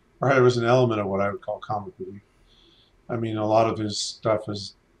 Or there was an element of what I would call comic relief. A lot of his stuff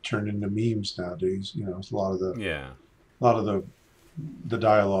has turned into memes nowadays. It's a lot of the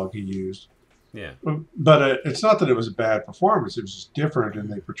dialogue he used. Yeah. But it's not that it was a bad performance. It was just different, and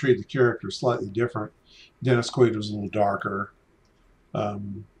they portrayed the character slightly different. Dennis Quaid was a little darker. Val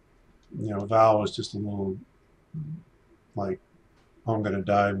was just a little like, oh, I'm going to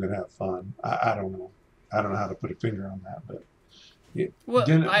die, I'm going to have fun. I don't know. I don't know how to put a finger on that, but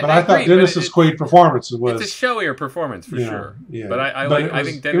I thought Dennis's Quaid performance was... It's a showier performance for sure. Yeah. But I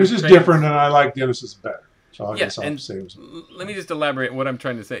think Dennis it was just different, and I like Dennis's better. So I guess I'll say it was... Let me just elaborate what I'm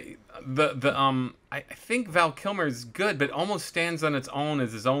trying to say. I think Val Kilmer is good, but almost stands on its own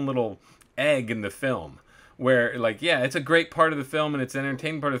as his own little egg in the film. Where, it's a great part of the film and it's an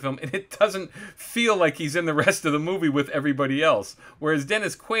entertaining part of the film, and it doesn't feel like he's in the rest of the movie with everybody else. Whereas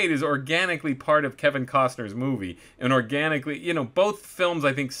Dennis Quaid is organically part of Kevin Costner's movie, and organically, both films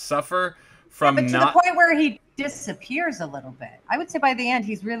I think suffer from but to the point where he disappears a little bit. I would say by the end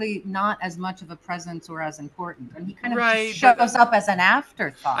he's really not as much of a presence or as important, and he kind of just shows up as an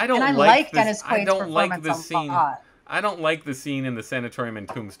afterthought. I like Dennis Quaid's performance a lot. I don't like the scene in the sanatorium in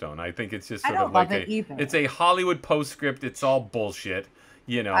Tombstone. I think it's just sort of like it's a Hollywood postscript. It's all bullshit,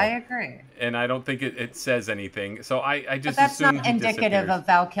 I agree. And I don't think it says anything. So I just but that's assume not indicative of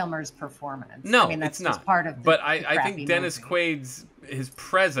Val Kilmer's performance. No, that's it's not. Just part of the but I think Dennis movie. Quaid's his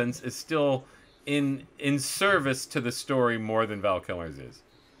presence is still in service to the story more than Val Kilmer's is.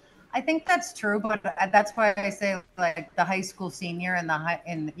 I think that's true, but that's why I say like the high school senior in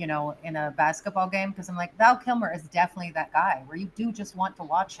a basketball game, because I'm like, Val Kilmer is definitely that guy where you do just want to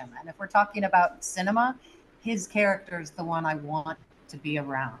watch him. And if we're talking about cinema, his character is the one I want to be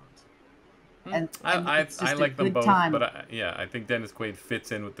around. And I like them both, but I think Dennis Quaid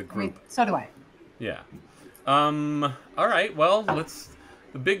fits in with the group. So do I. Yeah. All right. Well, let's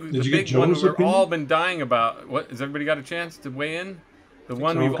the big one we've all been dying about. What has everybody got a chance to weigh in? The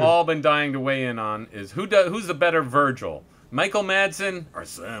one we've all been dying to weigh in on is who's the better Virgil, Michael Madsen or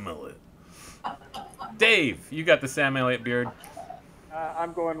Sam Elliott? Dave, you got the Sam Elliott beard.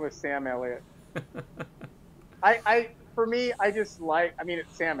 I'm going with Sam Elliott. For me, I just like.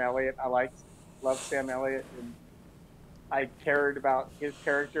 It's Sam Elliott. Love Sam Elliott, I cared about his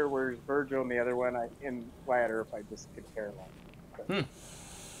character, whereas Virgil and the other one, in Wyatt Earp, I just could care less.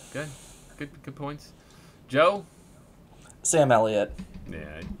 Good points. Joe? Sam Elliott.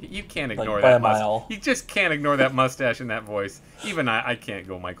 Yeah, you can't ignore by that a mile. You just can't ignore that mustache and that voice. Even I can't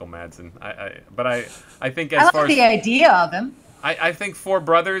go Michael Madsen. But I think as I far like as the idea of him. I think Four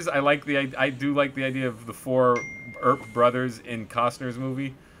Brothers. I do like the idea of the four Earp brothers in Costner's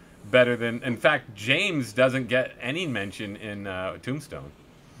movie better than. In fact, James doesn't get any mention in Tombstone.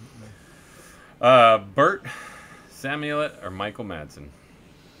 Bert, Sam Elliott, or Michael Madsen?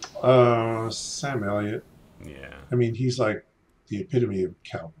 Sam Elliott. Yeah. I mean, he's like the epitome of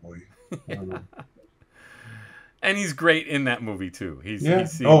cowboy. I don't know. And he's great in that movie too. He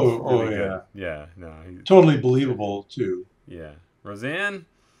seems really good. yeah. Yeah, no. Totally believable too. Yeah. Roseanne?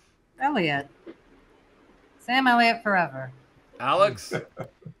 Elliot. Sam Elliott forever. Alex?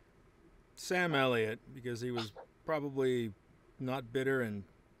 Sam Elliott, because he was probably not bitter and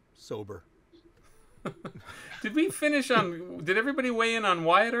sober. Did we finish on? Did everybody weigh in on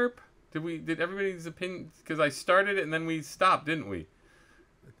Wyatt Earp? Did everybody's opinion? Because I started it and then we stopped, didn't we?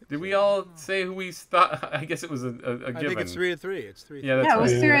 Did we all say who we thought? I guess it was a given. I think it's 3-3. It's 3-3. Yeah, that's Yeah, it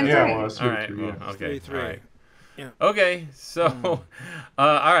was 3-3. Yeah, well, it's all right. 3-3, Well, yeah. okay. 3-3. All right. Yeah. Okay. So,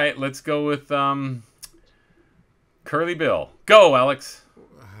 all right. Let's go with Curly Bill. Go, Alex.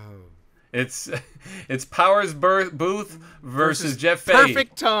 It's Powers Boothe versus Jeff Fahey.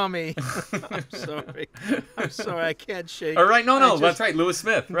 Perfect Tommy. I'm sorry. I can't shake. All right. No. That's right. Lewis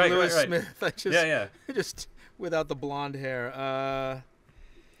Smith. Right. Lewis right. Smith. I just, Yeah. just without the blonde hair.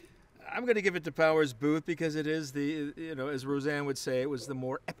 I'm going to give it to Powers Boothe because it is as Roseanne would say, it was the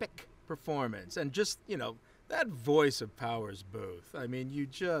more epic performance. And just, that voice of Powers Boothe. I mean, you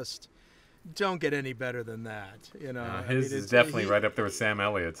just don't get any better than that. His is definitely right up there with Sam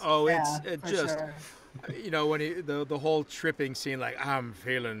Elliott's. Oh, Yeah, it for just, sure. when the whole tripping scene, like, I'm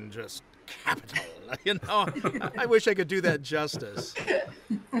feeling just capital. I wish I could do that justice.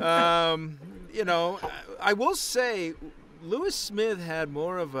 I will say, Lewis Smith had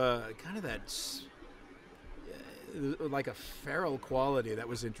more of a kind of that, like a feral quality that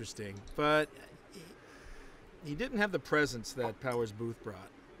was interesting, but he didn't have the presence that Powers Boothe brought.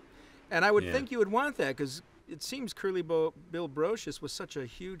 And I would think you would want that because it seems Curly Bill Brocious was such a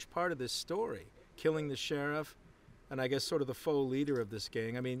huge part of this story, killing the sheriff, and I guess sort of the faux leader of this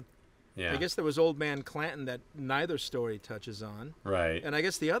gang. I mean, I guess there was Old Man Clanton that neither story touches on. Right. And I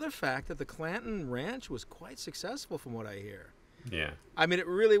guess the other fact that the Clanton Ranch was quite successful from what I hear. Yeah. I mean, it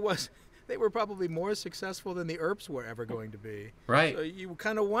really was. They were probably more successful than the Earps were ever going to be. Right. So you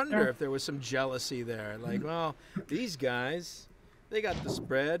kind of wonder if there was some jealousy there. Like, well, these guys, they got the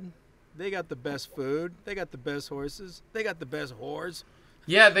spread. They got the best food. They got the best horses. They got the best whores.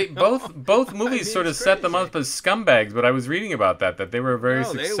 Yeah, they both movies sort of set them up as scumbags. But I was reading about that they were a very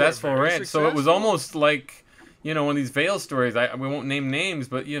successful ranch. So it was almost like, one of these Vale stories. We won't name names,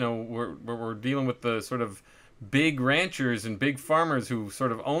 but we're dealing with the sort of big ranchers and big farmers who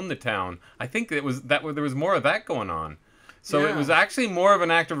sort of own the town. I think there was more of that going on. So it was actually more of an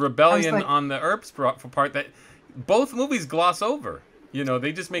act of rebellion on the Earps part that both movies gloss over.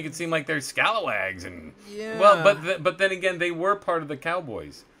 They just make it seem like they're scalawags and but then again, they were part of the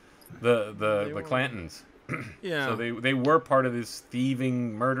Cowboys, the Clantons. Yeah. So they were part of this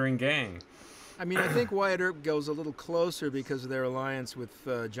thieving, murdering gang. I mean, I think Wyatt Earp goes a little closer because of their alliance with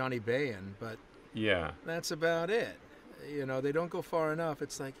Johnny Biehn, but that's about it. They don't go far enough.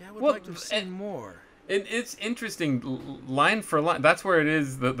 It's like, I would like to see more. It's interesting, line for line. That's where it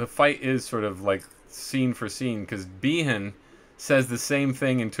is. The fight is sort of like scene for scene because Biehn says the same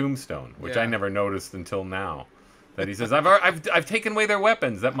thing in Tombstone, which I never noticed until now. That he says, I've taken away their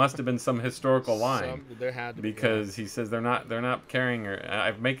weapons. That must have been some historical line. There had to be, because he says they're not carrying her.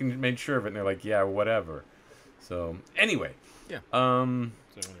 I've made sure of it, and they're like, yeah, whatever. So anyway. Yeah. All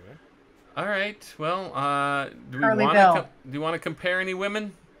right. Well, do you want to compare any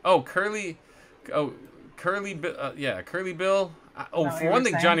women? Oh, Curly Bill. Bill. For one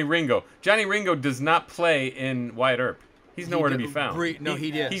thing, Johnny Ringo. Johnny Ringo does not play in Wyatt Earp. He's nowhere to be found.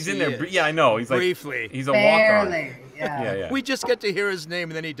 He did. He's in there. Yeah, I know. He's briefly. He's a walk-on. Yeah. We just get to hear his name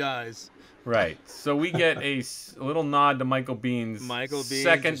and then he dies. Right. So we get a little nod to Michael Bihn's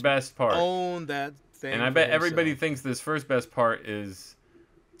second best part. Own that thing. And I bet everybody thinks this first best part is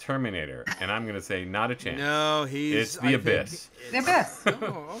Terminator, and I'm gonna say not a chance. No, it's The Abyss. The Abyss.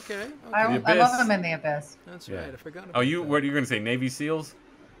 Oh, okay. I love him in The Abyss. That's right. I forgot about what are you gonna say? Navy SEALs?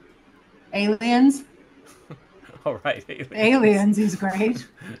 Aliens. All right, Aliens. He's great.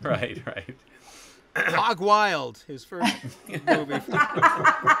 Right. Hog Wild, his first movie.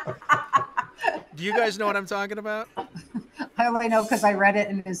 Do you guys know what I'm talking about? I only know because I read it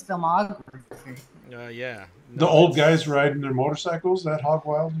in his filmography. Yeah. The old guys riding their motorcycles, that Hog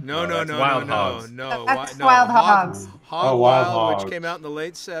Wild? No. Wild Hogs. That's Wild Hogs. Hog Wild Wild, Hogs. which came out in the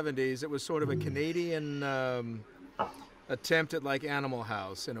late 70s. It was sort of a Canadian attempt at like Animal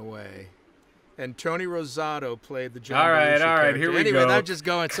House in a way. And Tony Rosato played the John All right, Belushi here we Anyway, go. I'm just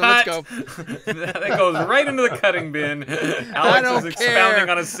going. So Cut. let's go. That goes right into the cutting bin. Alex is expounding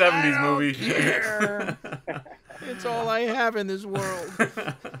on a 70s movie. It's all I have in this world.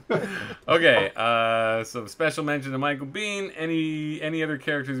 Okay, so special mention to Michael Biehn. Any other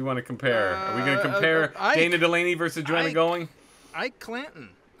characters you want to compare? Are we going to compare Dana Delany versus Joanna Going? Ike Clanton.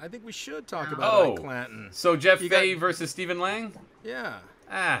 I think we should talk about Ike Clanton. So Jeff Fahey versus Stephen Lang? Yeah.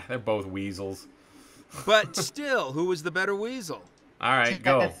 They're both weasels. But still, who was the better weasel? All right,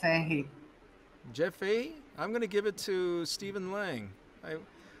 go. Jeff Fahey. Jeff Fahey? I'm going to give it to Stephen Lang.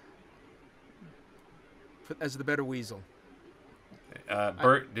 As the better weasel.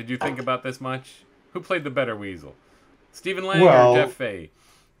 Bert, did you think about this much? Who played the better weasel? Stephen Lang Well, or Jeff Fahey?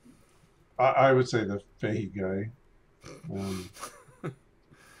 I would say the Fahey guy.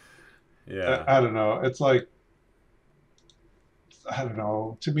 Yeah. I don't know. It's like, I don't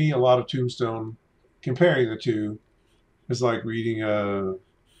know. To me, a lot of Tombstone, comparing the two, is like reading I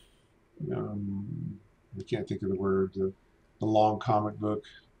can't think of the word, the long comic book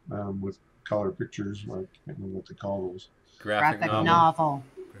with color pictures. I can't remember what they call those. Graphic novel.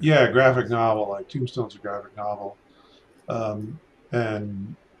 Yeah, graphic novel. Like Tombstone's a graphic novel, and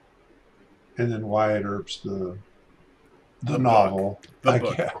then Wyatt Earp's the novel. The I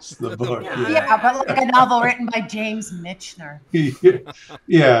book. guess the book. Yeah, but like a novel written by James Mitchner.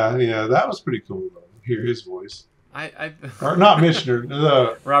 yeah, that was pretty cool though. Hear his voice. Or not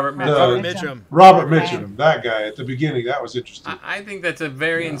Mitchner, Robert Mitchum. Robert Mitchum, that guy at the beginning. That was interesting. I think that's a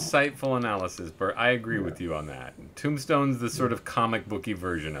very insightful analysis, Bert. I agree with you on that. Tombstone's the sort of comic booky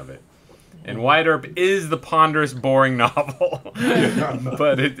version of it. And Wyatt Earp is the ponderous, boring novel.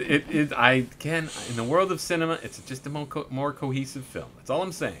 But in the world of cinema, it's just a more cohesive film. That's all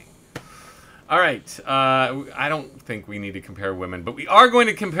I'm saying. All right. I don't think we need to compare women, but we are going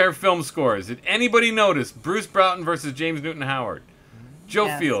to compare film scores. Did anybody notice Bruce Broughton versus James Newton Howard?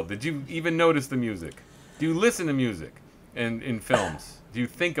 Joe Field, did you even notice the music? Do you listen to music in films? Do you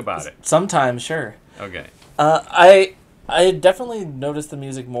think about it? Sometimes, sure. Okay. I definitely noticed the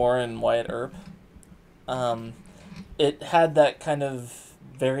music more in Wyatt Earp. It had that kind of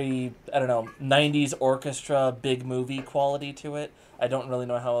very, 90s orchestra, big movie quality to it. I don't really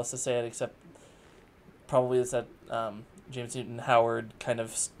know how else to say it except probably it's that James Newton Howard kind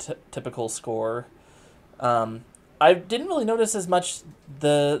of typical score. I didn't really notice as much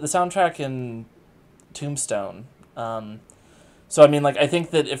the soundtrack in Tombstone. So, I mean, I think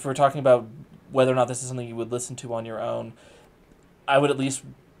that if we're talking about whether or not this is something you would listen to on your own, I would at least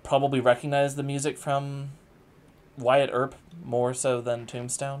probably recognize the music from Wyatt Earp more so than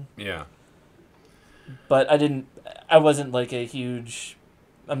Tombstone. Yeah. But I wasn't a huge,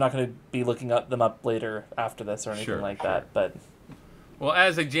 I'm not going to be looking them up later after this or anything like that, but... Well,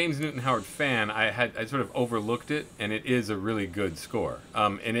 as a James Newton Howard fan, I sort of overlooked it, and it is a really good score.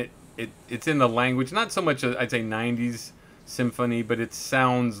 And it's in the language, not so much I'd say 90s symphony, but it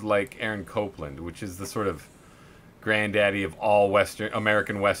sounds like Aaron Copland, which is the sort of granddaddy of all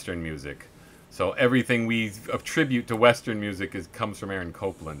American Western music. So everything we attribute to Western music comes from Aaron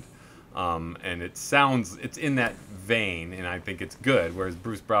Copland. And it's in that vein, and I think it's good, whereas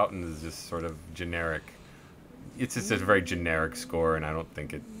Bruce Broughton is just sort of generic. It's just a very generic score, and I don't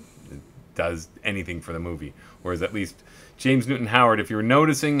think it does anything for the movie. Whereas at least James Newton Howard, if you're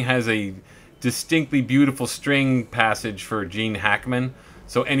noticing, has a distinctly beautiful string passage for Gene Hackman.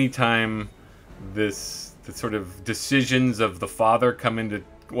 So anytime the sort of decisions of the father come into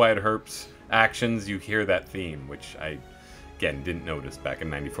Wyatt Earp's actions, you hear that theme, which I, again, didn't notice back in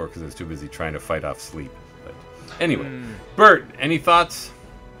 '94 because I was too busy trying to fight off sleep. But anyway, Bert, any thoughts?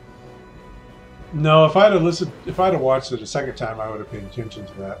 No, if I'd have watched it a second time, I would have paid attention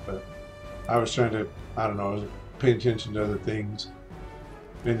to that. But I was trying to, pay attention to other things,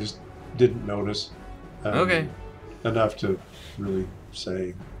 and just didn't notice enough to really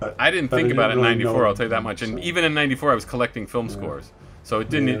say. But I didn't think about it in really '94. know I'll tell you that much. And even in '94, I was collecting film scores, so it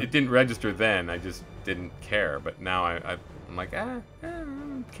didn't register then. I just didn't care. But now I'm like,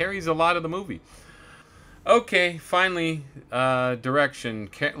 carries a lot of the movie. Okay, finally, direction.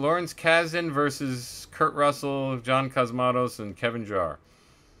 Lawrence Kasdan versus Kurt Russell, John Cosmatos, and Kevin Jarre.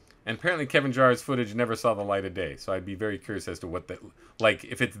 And apparently Kevin Jarre's footage never saw the light of day, so I'd be very curious as to what that...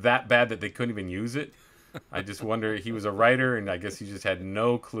 if it's that bad that they couldn't even use it, I just wonder, he was a writer, and I guess he just had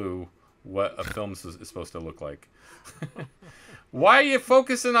no clue what a film is supposed to look like. Why are you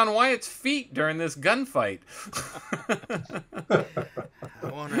focusing on Wyatt's feet during this gunfight? I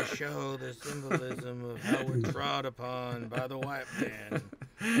want to show the symbolism of how we're trod upon by the white man.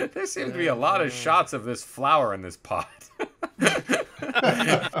 There seem to be a lot of shots of this flower in this pot.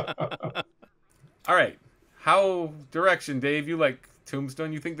 All right. How direction, Dave? You like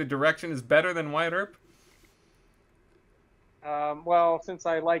Tombstone? You think the direction is better than Wyatt Earp? Well, since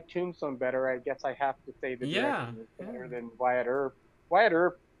I like Tombstone better, I guess I have to say the direction is better than Wyatt Earp. Wyatt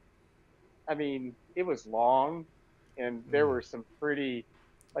Earp, I mean, it was long, and there were some pretty,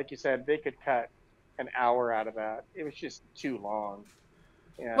 like you said, they could cut an hour out of that. It was just too long.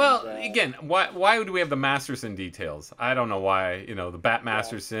 And, well, again, why would we have the Masterson details? I don't know why, the Bat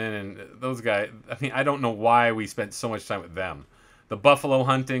Masterson and those guys. I mean, I don't know why we spent so much time with them. The buffalo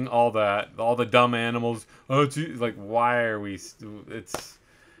hunting, all the dumb animals. Oh, it's like, why are we?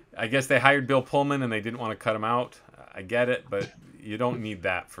 I guess they hired Bill Pullman and they didn't want to cut him out. I get it, but you don't need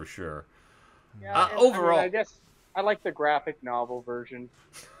that for sure. Yeah, overall, I guess I like the graphic novel version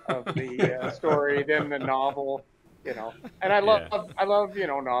of the story than the novel. And I love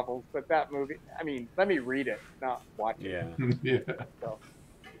novels, but that movie, I mean, let me read it, not watch it. Yeah. So.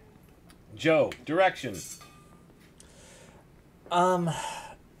 Joe, direction.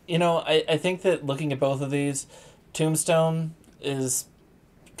 I think that looking at both of these, Tombstone is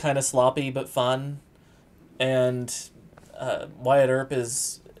kind of sloppy but fun, and Wyatt Earp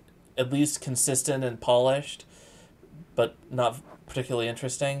is at least consistent and polished, but not particularly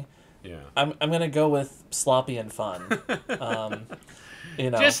interesting. Yeah, I'm gonna go with sloppy and fun.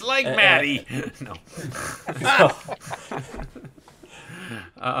 Just like Maddie. No.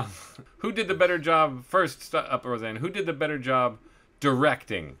 Who did the better job? First up, Roseanne. Who did the better job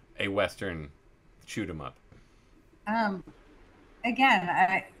directing a Western shoot 'em up?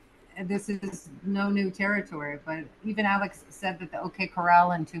 Again, this is no new territory, but even Alex said that the OK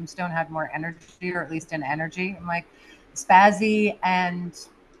Corral and Tombstone had more energy, or at least an energy. I'm like, spazzy and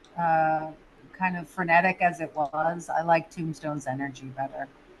kind of frenetic as it was, I like Tombstone's energy better.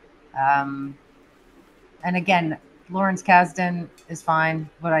 And again, Lawrence Kasdan is fine,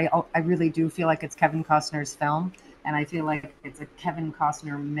 but I really do feel like it's Kevin Costner's film, and I feel like it's a Kevin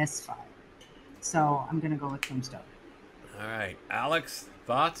Costner misfire. So I'm going to go with Tombstone. All right. Alex,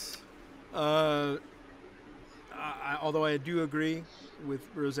 thoughts? Although I do agree with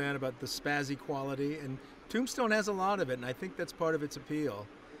Roseanne about the spazzy quality, and Tombstone has a lot of it, and I think that's part of its appeal.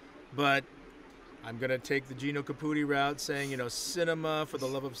 But I'm going to take the Gino Caputi route, saying, cinema for the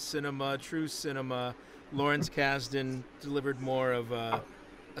love of cinema, true cinema. Lawrence Kasdan delivered more of a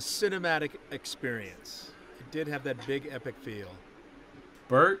cinematic experience. It did have that big epic feel.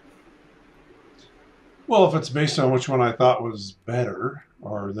 Bert? Well, if it's based on which one I thought was better,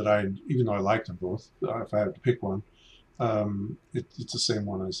 or that even though I liked them both, if I had to pick one, it's the same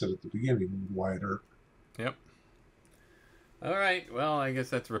one I said at the beginning, Wyatt Earp. Yep. All right. Well, I guess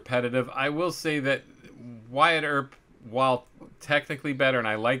that's repetitive. I will say that Wyatt Earp, while technically better, and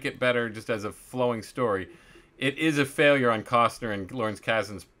I like it better just as a flowing story, it is a failure on Costner and Lawrence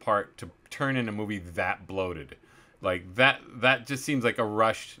Kasdan's part to turn in a movie that bloated. Like that just seems like a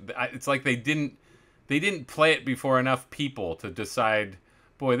rush. It's like they didn't play it before enough people to decide,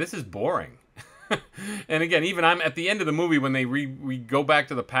 boy, this is boring. And again, even I'm at the end of the movie when we go back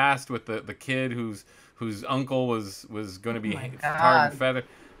to the past with the kid whose uncle was going to be tarred and feathered.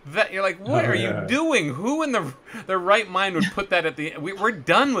 That you're like, what are you doing? Who in their right mind would put that at the end? We're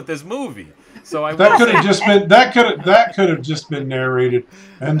done with this movie. So that could have just been narrated,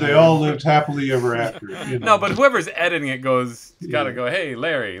 and they all lived happily ever after. No, but whoever's editing it gotta go, hey,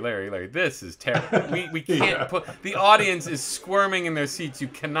 Larry, this is terrible. We can't put, the audience is squirming in their seats. You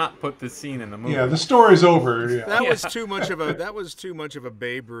cannot put this scene in the movie. Yeah, the story's over. Yeah. That was too much of a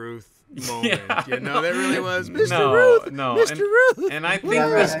Babe Ruth moment. That really was. Mr. Ruth. Mr. Ruth. And I think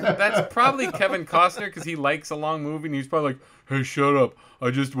that's probably Kevin Costner, because he likes a long movie, and he's probably like, hey, shut up. I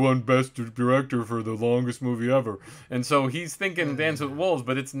just won Best Director for the longest movie ever. And so he's thinking Dance with Wolves,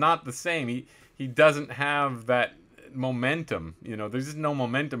 but it's not the same. He doesn't have that momentum. There's just no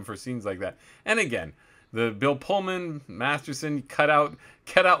momentum for scenes like that. And again, the Bill Pullman, Masterson, cut out.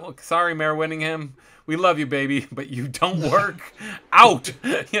 Sorry, Mayor Winningham. We love you, baby, but you don't work out.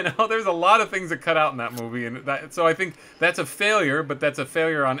 There's a lot of things that cut out in that movie. So I think that's a failure, but that's a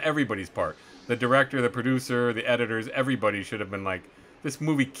failure on everybody's part. The director, the producer, the editors, everybody should have been like, this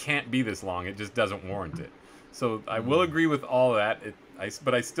movie can't be this long. It just doesn't warrant it. So I will agree with all that.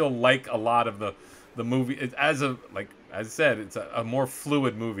 But I still like a lot of the movie. As I said, it's a more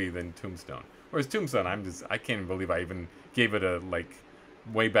fluid movie than Tombstone. Whereas Tombstone, I can't even believe I even gave it a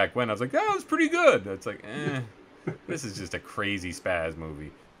way back when, I was like, "Oh, it's pretty good." It's like, this is just a crazy spaz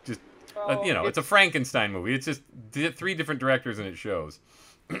movie. Just you know, it's a Frankenstein movie. It's just 3 different directors and it shows.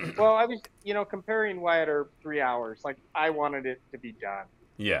 Well, I was, comparing Wyatt Earp 3 hours. Like, I wanted it to be done.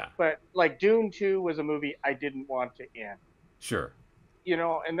 Yeah. But like Dune 2 was a movie I didn't want to end. Sure.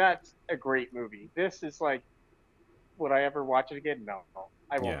 And that's a great movie. This is like, would I ever watch it again? No,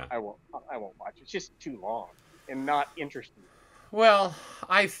 I won't. Yeah. I won't watch it. It's just too long and not interesting. Well,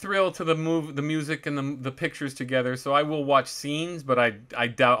 I thrill to the music and the pictures together, so I will watch scenes, but I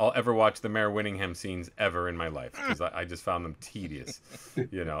doubt I'll ever watch the Mayor Winningham scenes ever in my life, because I just found them tedious,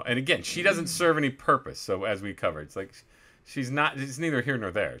 And again, she doesn't serve any purpose, so as we covered, it's like, it's neither here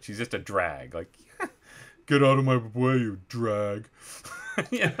nor there. She's just a drag, like, get out of my way, you drag.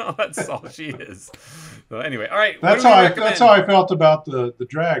 That's all she is. So anyway, all right. That's how I felt about the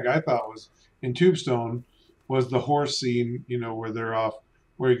drag. I thought was in Tombstone was the horse scene, where they're off,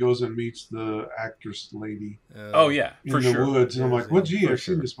 where he goes and meets the actress lady. Oh yeah, in the woods, and I'm like, well, gee, I've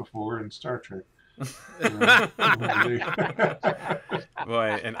seen this before in Star Trek.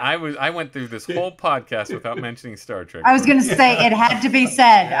 Boy, and I went through this whole podcast without mentioning Star Trek. I was going to say it had to be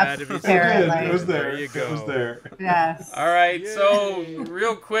said. Apparently. It was there. There you go. It was there. Yes. All right, so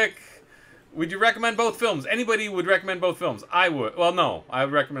real quick, would you recommend both films? Anybody would recommend both films? I would. Well, no, I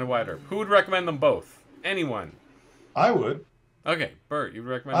would recommend Wyatt Earp. Who would recommend them both? Anyone? I would. Okay, Bert, you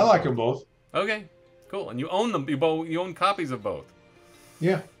recommend? I like them both. Okay, cool. And you own them. You own copies of both.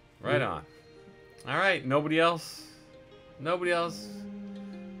 Yeah. Right on. All right. Nobody else. Nobody else.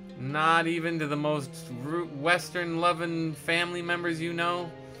 Not even to the most Western-loving family members you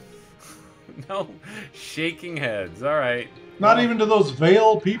know. No, shaking heads. All right. Not even to those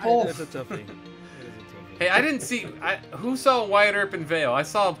Vale people. That's a toughie. Hey, I didn't see. Who saw Wyatt Earp in Vale? I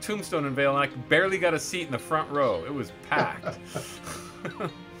saw Tombstone in Vale, and I barely got a seat in the front row. It was packed.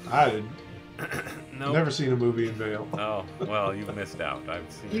 I didn't. Nope. Never seen a movie in Vale. Oh, well, you've missed out. I've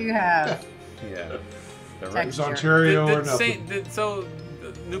seen. You have. Yeah. It was Ontario or nothing. So,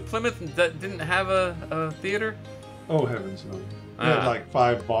 New Plymouth didn't have a theater? Oh, heavens, no. They had like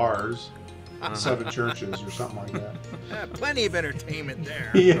 5 bars, 7 churches, or something like that. Plenty of entertainment there.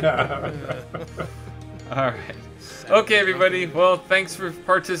 Yeah. All right. Okay, everybody. Well, thanks for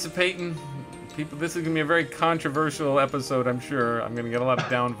participating. People, this is going to be a very controversial episode, I'm sure. I'm going to get a lot of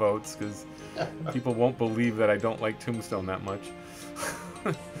downvotes because people won't believe that I don't like Tombstone that much.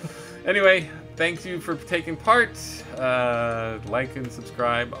 Anyway, thank you for taking part. Like and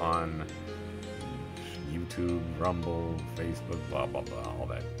subscribe on YouTube, Rumble, Facebook, blah, blah, blah, all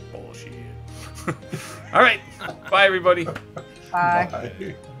that bullshit. All right. Bye, everybody. Bye.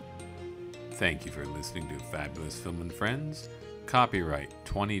 Bye. Thank you for listening to Fabulous Film and Friends. Copyright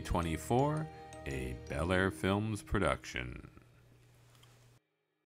 2024, a Bel Air Films production.